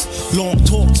reminisce. Long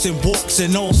talks and walks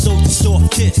and also the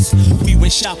soft kiss. We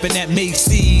went shopping at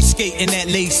Macy's, skating at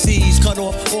Lacey's. Cut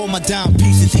off all my dime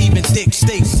pieces, even Dick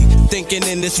Stacy. Thinking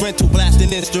in this rental, blasting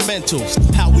instrumentals.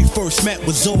 How we first met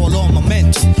was all on my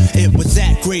mental. It was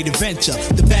that great adventure,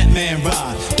 the Batman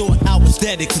ride. Thought I was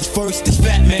dead, cause first this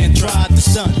Batman tried. The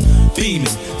sun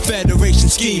beaming, Federation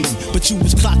scheming. But you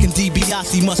was clocking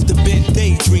DiBiase, must have been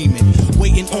daydreaming.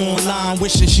 Waiting online,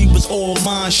 wishing she was all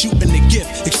mine. Shooting the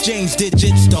gift, exchange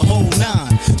digits, the whole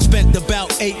nine. Spent about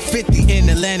 $850 in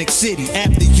Atlantic City.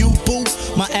 After you, boo,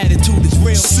 my attitude is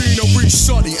real. Scenery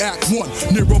sunny, act one,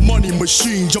 near a money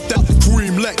machine. Jumped out the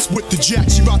cream Lex with the jack.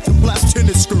 She rocked the black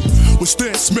tennis skirt with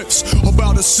Stan Smiths.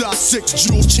 About a size 6,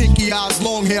 jewels, chinky eyes,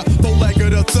 long hair.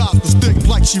 Bow-legged her thighs was thick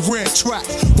like she ran track.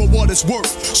 For what it's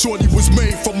worth, shorty was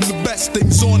made from the best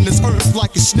things on this earth.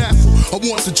 Like a snaffle, I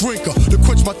want to drink her to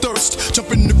quench my thirst.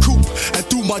 Jump in the coupe and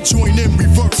threw my joint in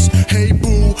reverse. Hey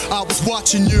boo, I was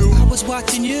watching you. I was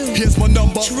watching you. Here's my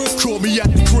number. True. Call me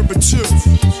at the crib at 2.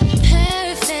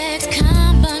 Perfect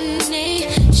company,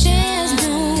 shares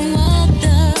no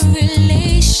other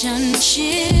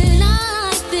relationship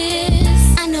like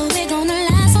this. I know we're gonna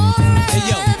last forever. Hey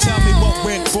yo, tell me what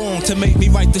went wrong to make me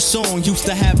write the song. Used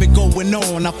to have it going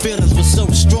on, our feelings were so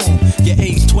strong. Your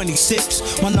age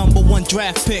 26, my #1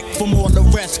 draft pick. From all the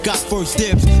rest, got first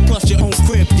dibs. Plus your own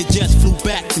crib, you just flew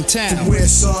back in town. From where,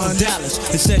 son? From Dallas.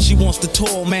 And said she wants the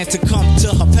tall man to come to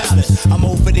her palace. I'm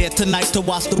over there tonight to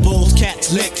watch the Bulls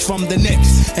catch licks from the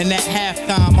Knicks. And at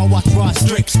halftime, I watch Rod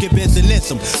Strix give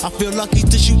business. I feel lucky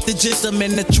to shoot the jism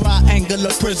in the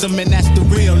triangular prism, and that's the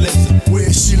realism.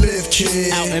 Where she live,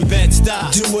 kid? Out in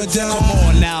Bed-Stuy. Do or die. Come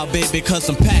on now, baby, cause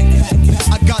I'm packing.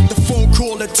 I got the phone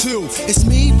call at 2. It's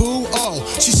me, boo. Oh,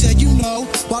 she said, you know,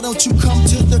 why don't you come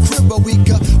to the crib where we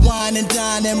could wine and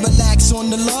dine and relax on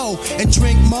the low and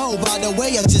drink mo. By the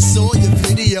way, I just saw your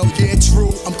video. Yeah,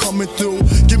 true, I'm coming through.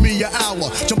 Give me an hour.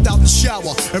 Jumped out the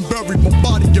shower and buried my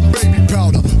body in baby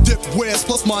powder. Dip wears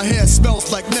plus my hair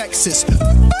smells like Nexus.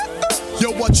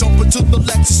 Yo, I jump into the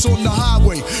Lexus on the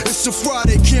highway. It's a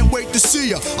Friday, can't wait to see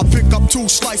ya. I pick up 2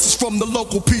 slices from the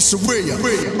local pizzeria.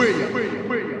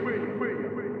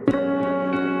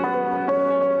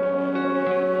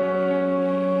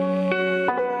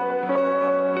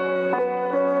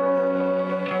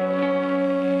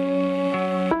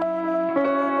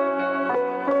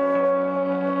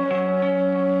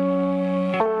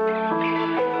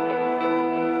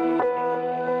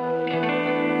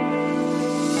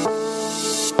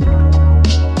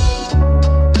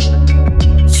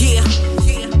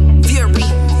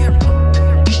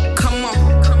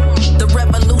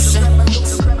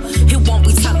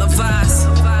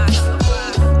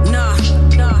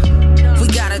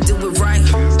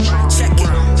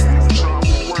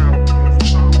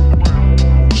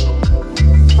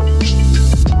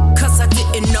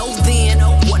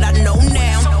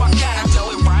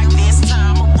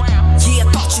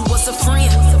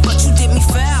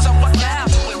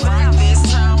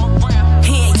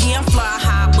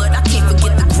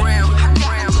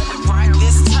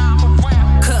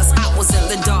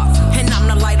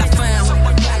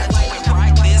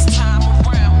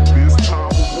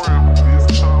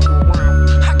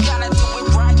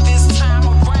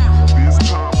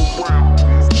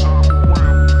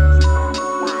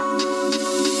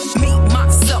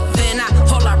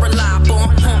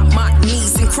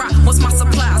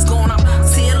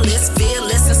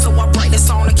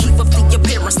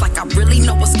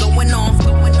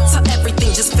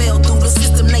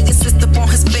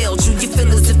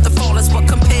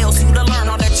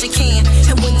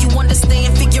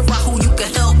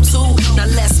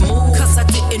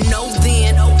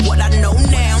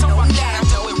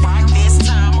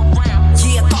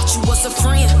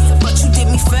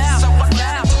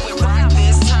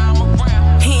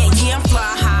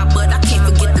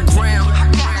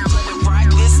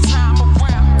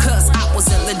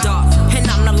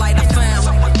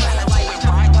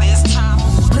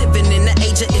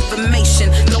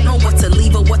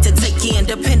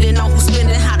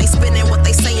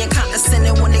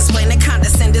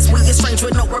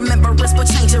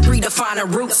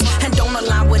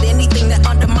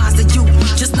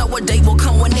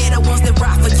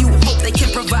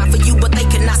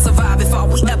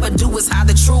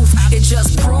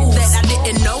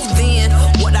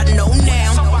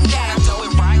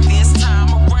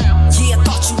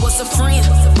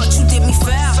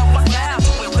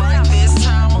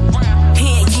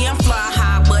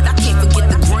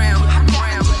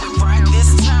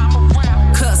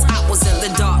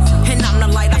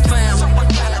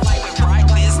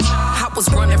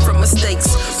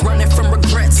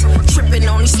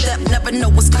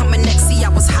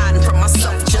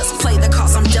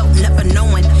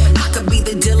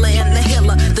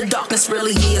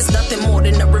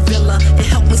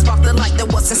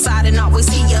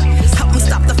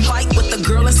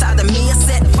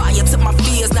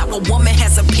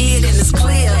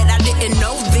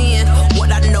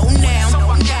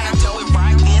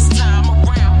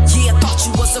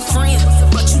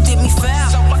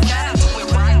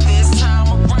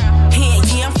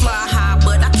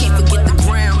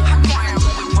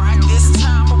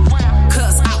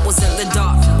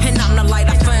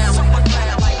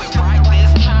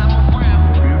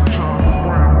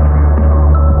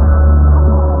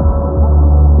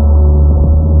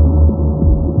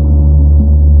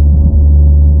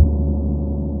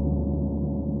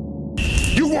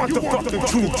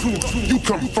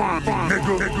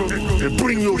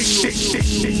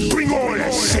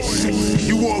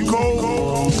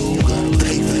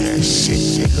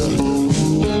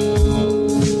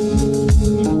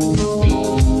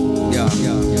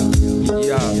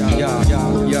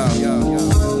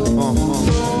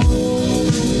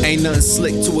 Ain't nothing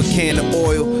slick to a can of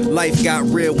oil. Life got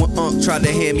real when tried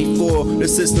to hand me four. The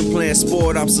system playing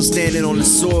sport, I'm still standing on the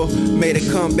soil. Made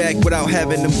a comeback without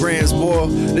having them brands boil.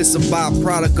 This a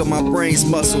byproduct of my brain's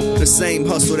muscle. The same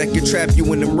hustle that can trap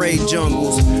you in them raid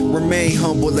jungles. Remain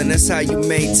humble and that's how you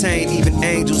maintain. Even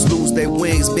angels lose their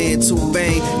wings being too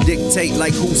vain. Dictate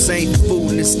like Hussein for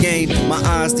food in this game. My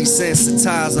eyes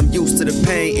desensitized, I'm used to the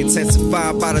pain.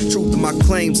 Intensified by the truth of my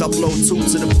claims. I blow two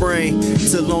to the brain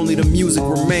till only the music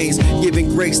remains. Giving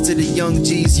grace to the young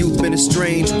G's, youth been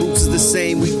estranged. Roots is the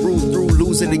same, we grew through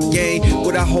losing the game.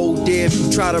 What I hold dear, if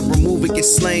you try to remove it, get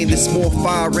slain. There's more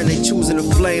fire and they choosing a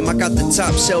flame. I got the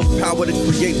top shelf power to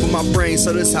create for my brain,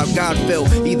 so this how God felt.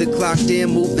 Either clocked in,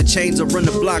 move the chains, or run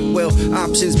the block well.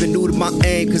 Options been new to my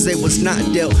aim, cause they was not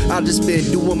dealt. I just been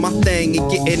doing my thing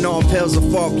and getting off. Hell's a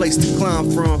far place to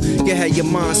climb from. You had your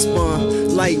mind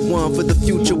spun. Light one for the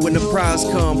future when the prize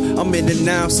come. I'm in the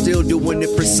now, still doing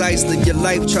it precisely. Your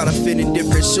life try to fit in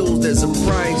different shoes, there's a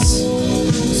price.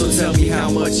 So tell me how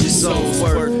much your soul's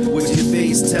worth. Would your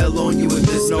things tell on you if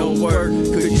there's no work?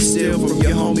 Could you steal from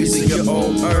your homies in your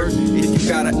own earth? If you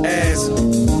gotta ask,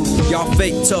 y'all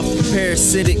fake tough,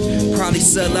 parasitic. Probably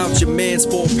sell out your mans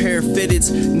for a pair of fitteds.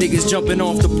 Niggas jumping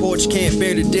off the porch can't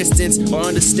bear the distance, or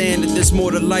understand that there's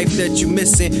more to life that you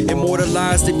missing.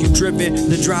 Immortalized if you driven,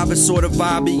 the driver sort of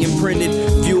vibe being imprinted.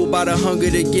 Fueled by the hunger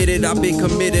to get it, I've been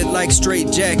committed like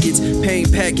straight jackets. Pain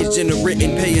packaged in the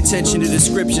written, pay attention to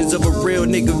descriptions of a real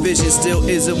nigga vision. Still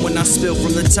isn't when I spill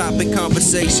from the topic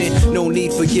conversation. No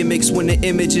need for gimmicks when the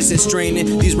image isn't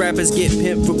straining. These rappers get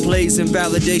pimped for plays and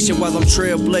validation while I'm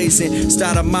trailblazing.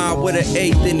 Start a mind with an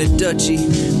eighth in the duchy.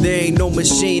 There ain't no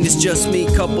machine, it's just me,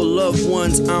 couple loved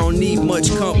ones. I don't need much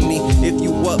company. If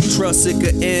you up, trust it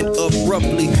could end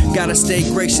abruptly. Gotta stay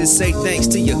gracious, say thanks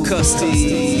to your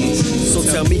custies. So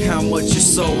tell me how much your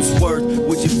soul's worth.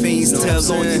 Would your fiends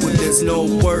tell on you if there's no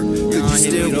work? Could you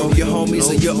steal from your homies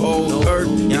or your old earth?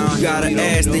 If you gotta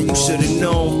ask, then you should've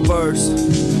known first.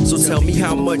 So tell me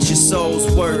how much your soul's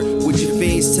worth. Would your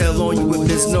fiends tell on you if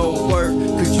there's no work?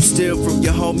 Could you steal from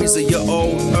your homies or your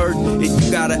old earth? If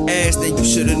you gotta ask, then you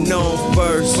should've known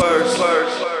first.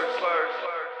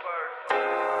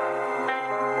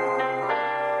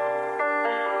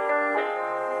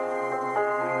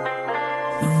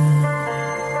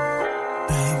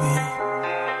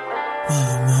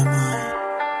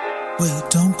 Wait,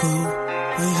 don't go.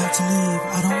 We have to leave.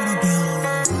 I don't wanna be alone.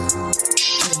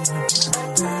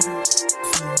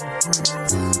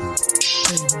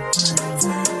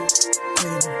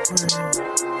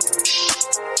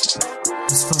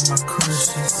 It's for my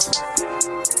crushes.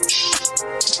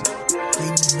 Give me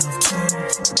enough time.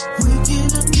 We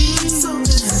gonna need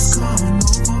something that's coming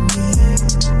over me.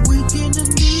 We gonna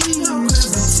need no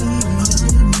gravity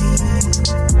underneath.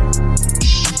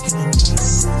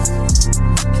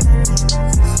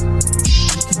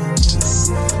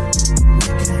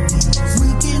 We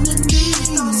gonna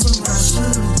need. Also, I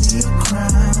shouldn't be a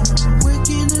crime. We're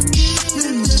gonna need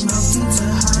lifting my feet to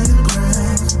higher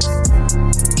ground.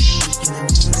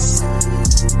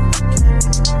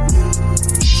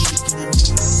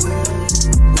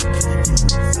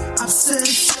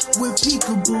 Obsessed with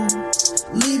peekaboo,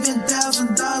 leaving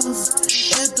 $1,000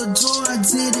 at the door. I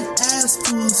didn't ask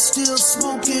for, still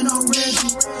smoking already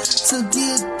to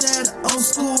get that old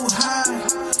school high.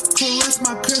 Caress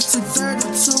my curse to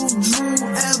 32 Drew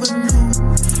Avenue.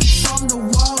 From the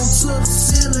wall to the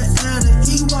ceiling at an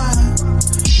EY.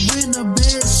 When the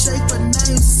bed shake, a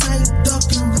name say duck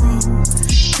and roll.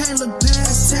 Can't look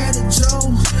past Tatted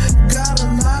Joe. Got a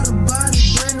lot of body,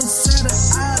 brand new set of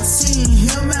eyes, seeing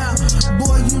him out.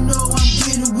 Boy, you know I'm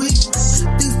getting weak.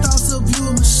 These thoughts of you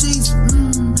in my sheets,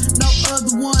 no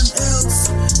other one else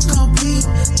compete.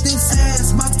 This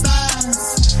ass, my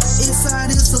thighs. Inside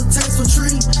is a tasteful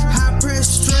treat. High press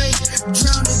straight,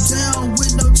 drown it down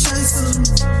with no chaser.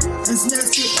 As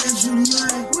nasty as you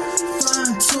like,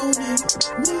 fine tuning.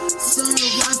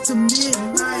 Sunrise to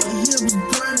midnight, hips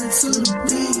burning to the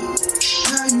beat.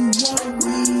 How you want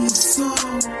me? It's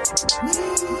on,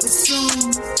 it's on,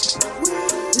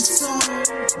 it's on.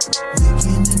 We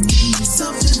gonna need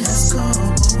something that's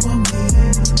come over me.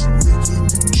 We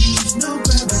gonna need no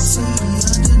gravity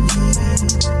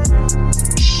underneath.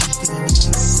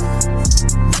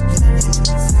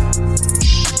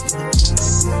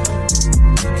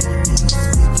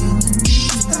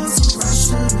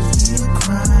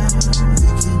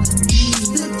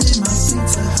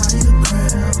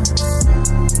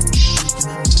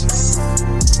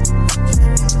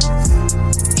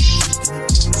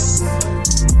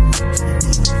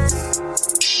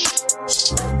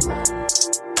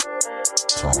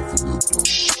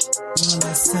 While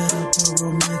I set up a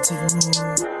romantic mood,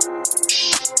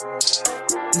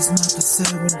 it's not the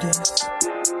 70s.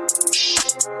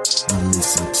 I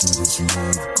listen to this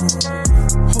love groove.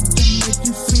 Hope to make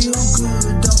you feel good.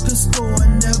 Off the store,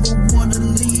 never wanna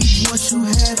leave once you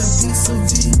had a piece of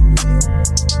it.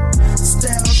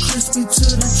 Style crispy to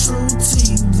the true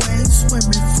T. Wave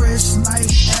swimming fresh like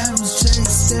Adam's Jade,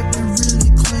 stepping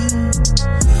really clean.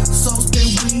 So stay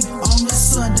weak on the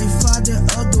Sunday, finding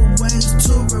other ways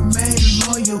to remain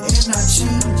loyal and not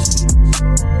cheat.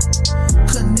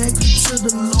 Connected to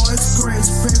the Lord's grace,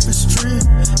 pray for strength.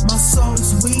 My soul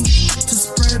is weak to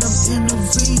spread them in the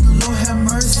V. Lord have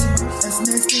mercy. As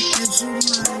nasty as you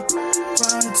like,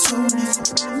 fine tuning.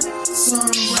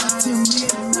 Sunrise to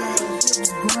midnight,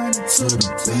 hips grinding to the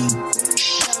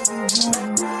beat.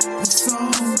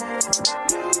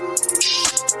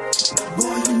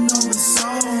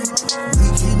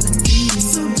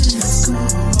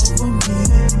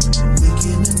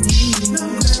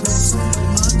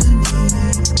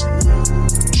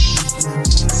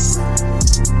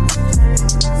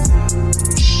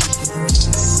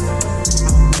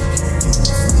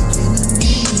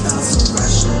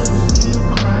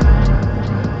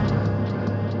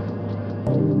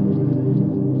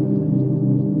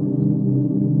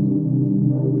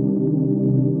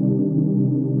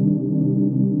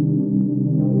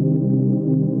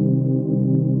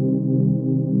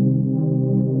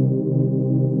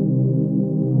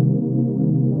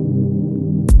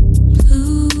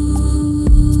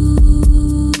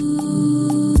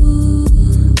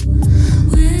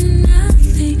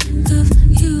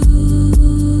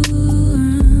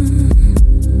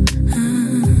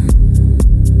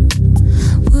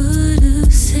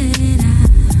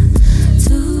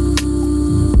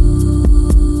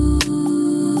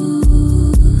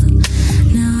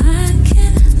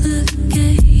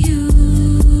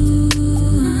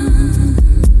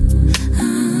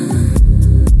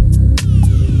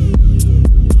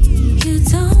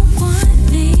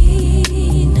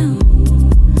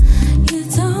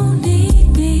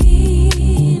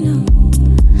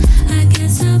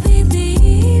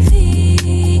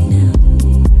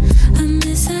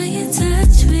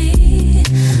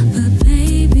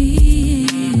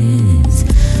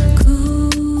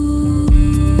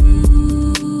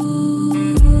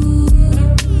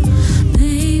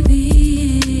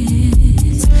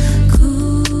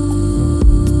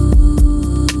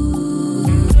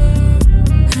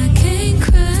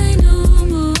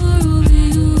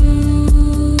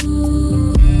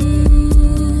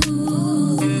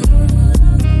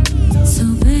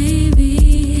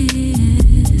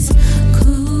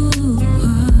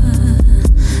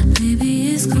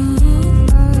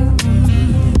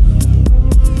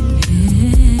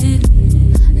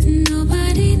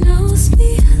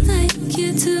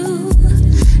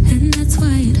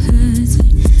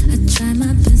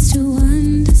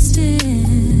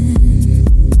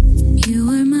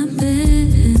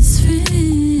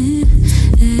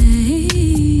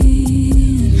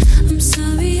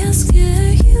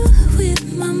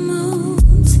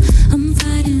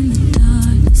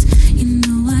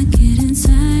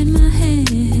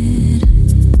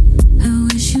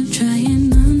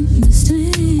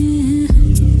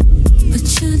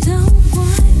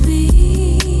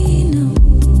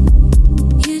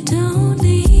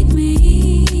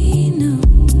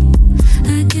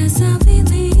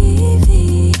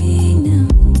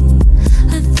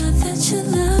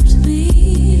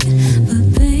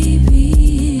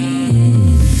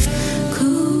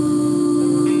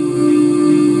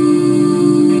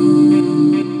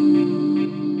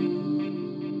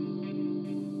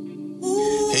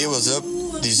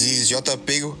 J.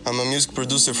 Pego. I'm a music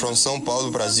producer from São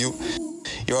Paulo, Brazil.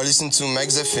 You are listening to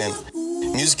Magz FM,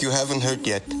 music you haven't heard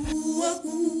yet.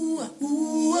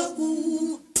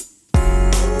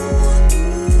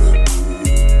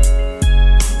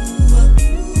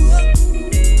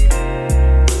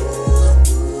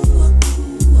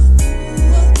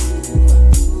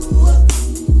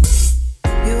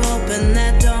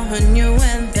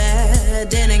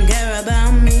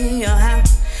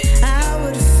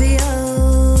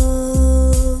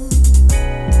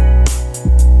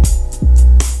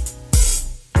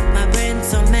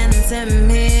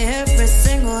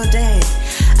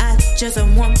 Just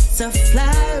want to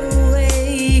fly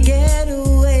away, get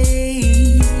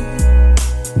away.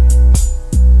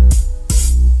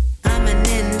 I'm an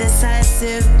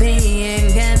indecisive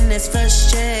being and it's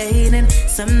frustrating.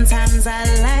 Sometimes I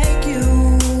like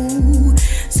you,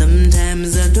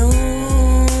 sometimes I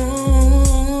don't.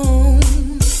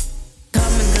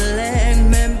 Come and collect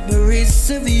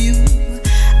memories of you.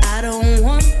 I don't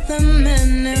want them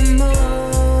anymore.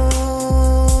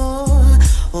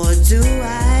 Or do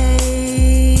I?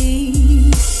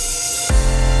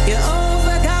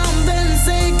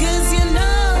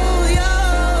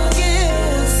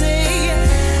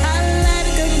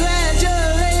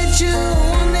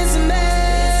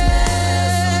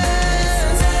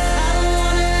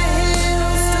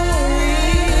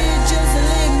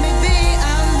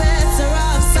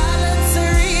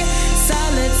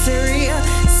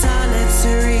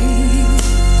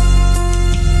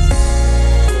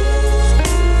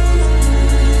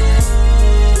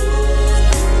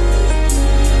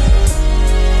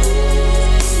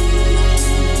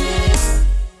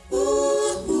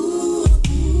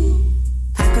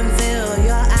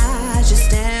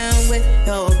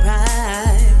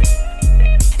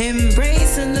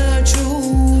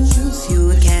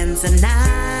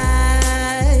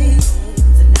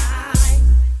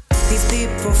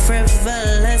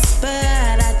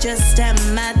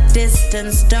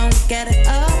 Don't get it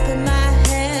up in my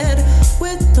head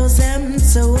with those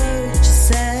empty words you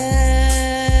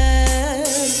said.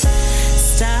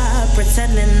 Stop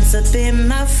pretending to be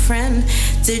my friend.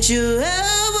 Did you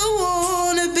ever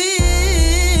wanna be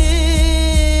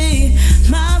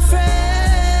my friend?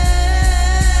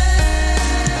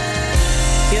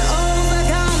 You're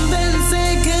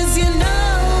overcompensating 'cause you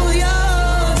know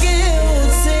you're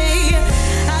guilty.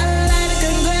 I'd like to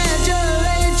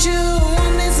congratulate you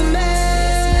on this mess.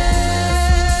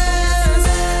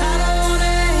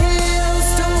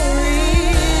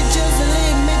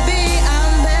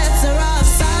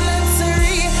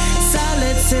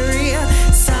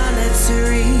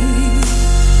 Solitary.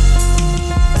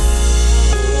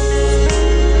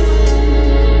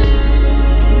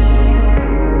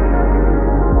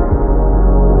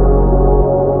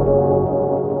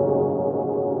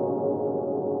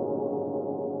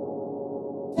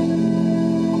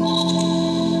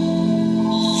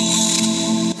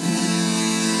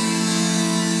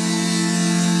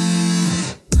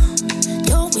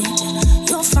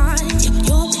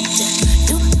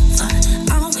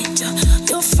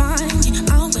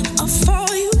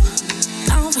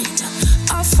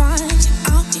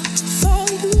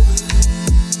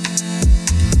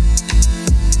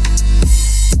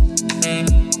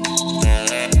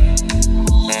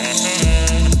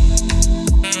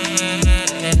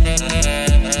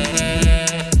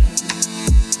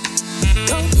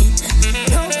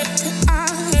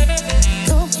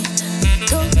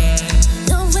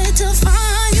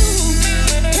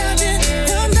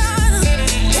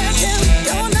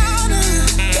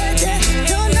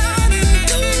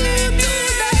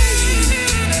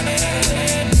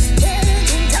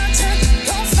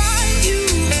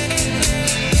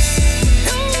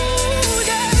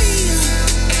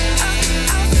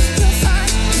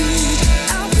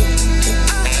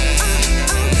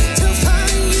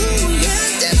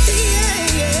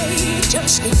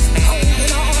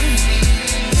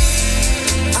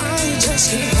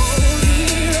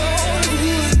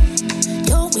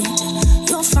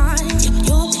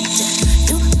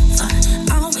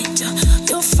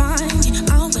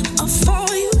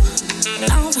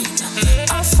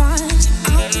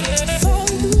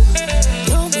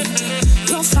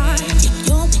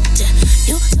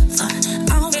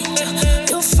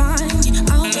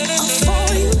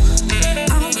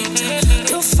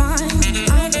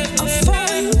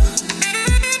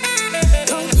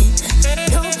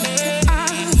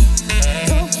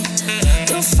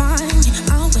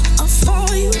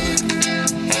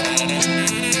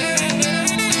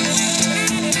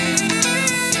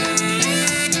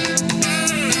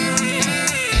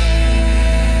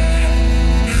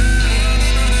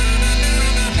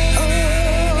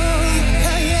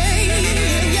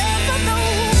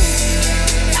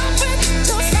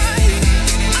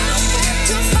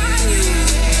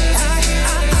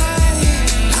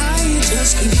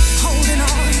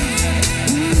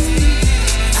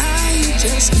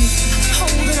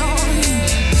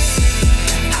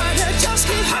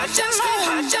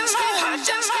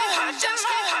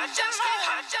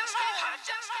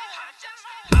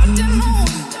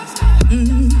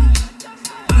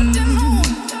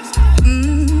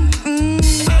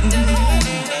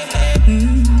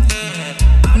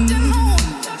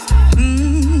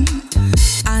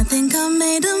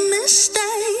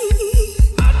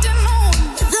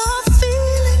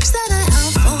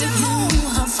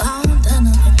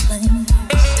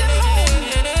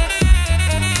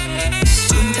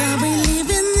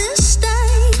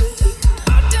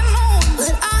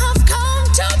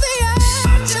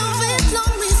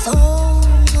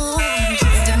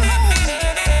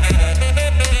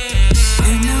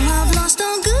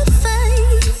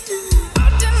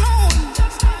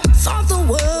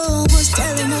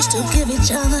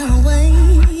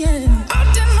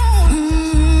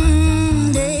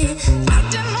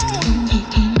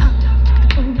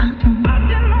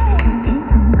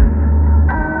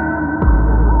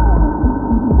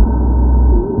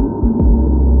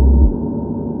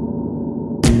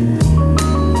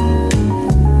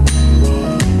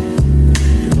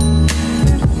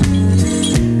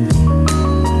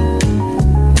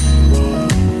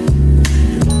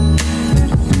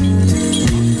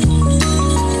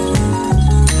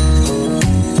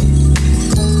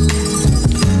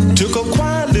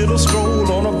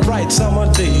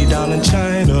 down in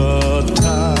Chinatown.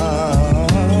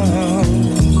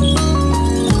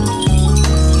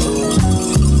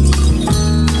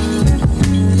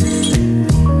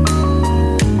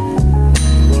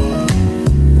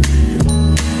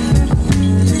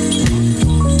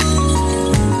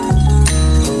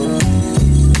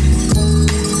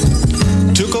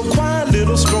 Took a quiet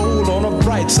little stroll on a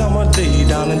bright summer day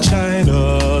down in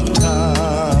Chinatown.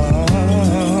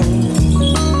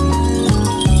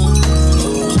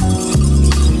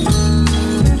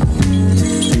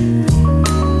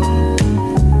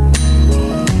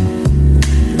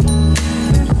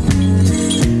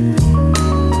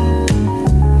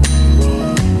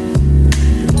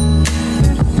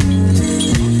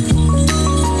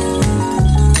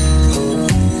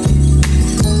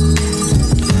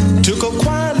 Took a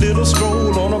quiet little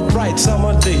stroll on a bright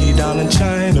summer day down in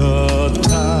Chinatown.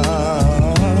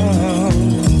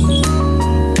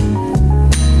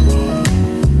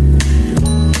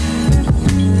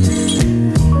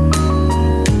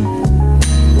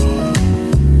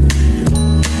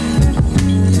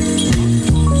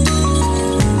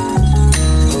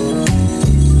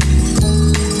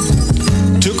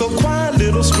 Took a quiet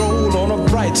little stroll on a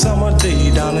bright summer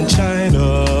day down in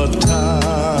Chinatown.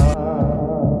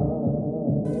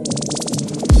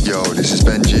 Yo, this is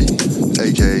Benji,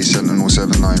 aka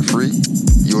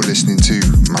Sentinel793. You're listening to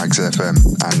Magz FM,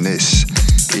 and this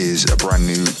is a brand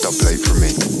new dub plate from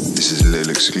me. This is a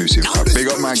little exclusive. Big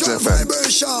up Magz FM.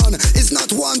 Vibration is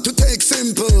not one to take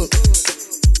simple.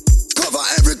 Cover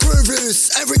every crevice,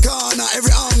 every corner,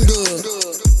 every angle.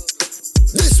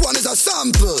 This one is a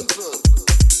sample.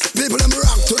 People them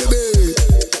rock to the beat.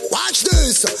 Watch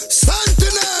this,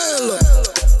 Sentinel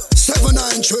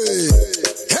 793.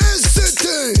 Here's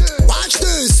City. Watch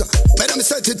this. Let them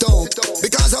set it up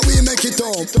because we make it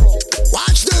up.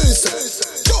 Watch this.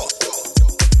 Go.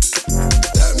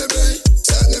 Let me be,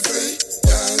 set me free,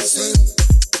 dancing.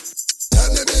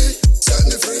 Let me be, set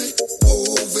me free,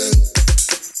 moving.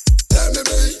 Let me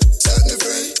be, set me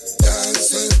free,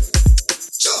 dancing.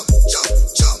 Jump, jump,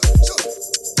 jump, jump,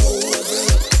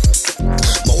 moving.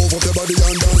 Move up your body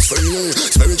and dance freely.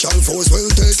 Spiritual force will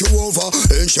take you over.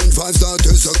 Ancient vibes, that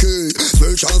is the key.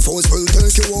 Spiritual force will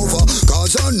take you over.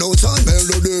 Cause I know time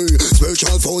melody.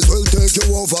 Spiritual force will take you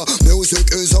over. Music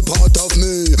is a part of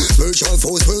me. Spiritual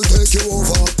force will take you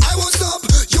over. I won't stop,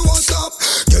 you won't stop.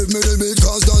 Give me the beat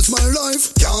cause that's my life.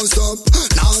 Can't stop,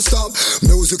 now stop.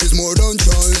 Music is more than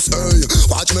choice. Hey,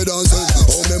 watch me dancing,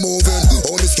 hold me moving,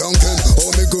 hold me skunking,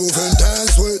 hold me grooving.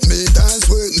 Dance with me,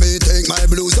 take my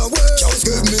blues away. Just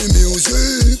give me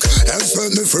music and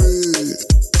set me free.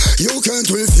 You can't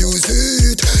refuse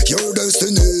it, your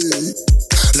destiny.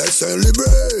 Let's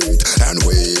celebrate and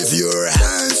wave your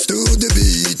hands to the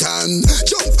beat and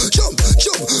jump, jump,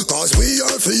 jump, cause we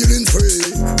are feeling free.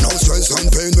 No stress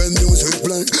and pain when music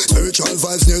play. Spiritual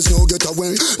vibes, there's no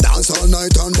getaway. Dance all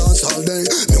night and dance all day.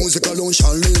 Music alone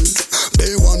shall live.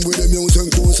 Be one with the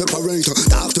music, don't separate.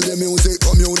 Talk to the music,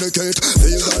 communicate.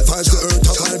 Feel that vibes, the earth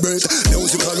to vibrate.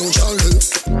 Music alone shall live.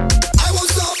 I won't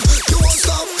stop, you won't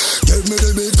stop. Give me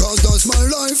the beat cause that's my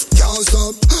life. Can't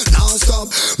stop, now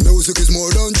stop. Music is more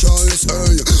than choice.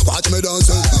 Hey, watch me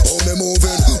dancing, hold me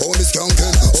moving, hold me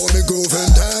skunking, hold me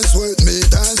grooving. Dance with me,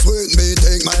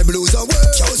 take my blues away.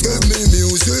 Just give me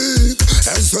music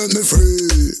and set me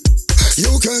free.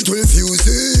 You can't refuse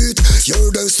it,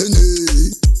 your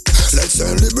destiny. Let's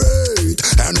celebrate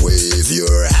and wave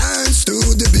your hands to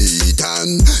the beat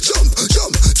and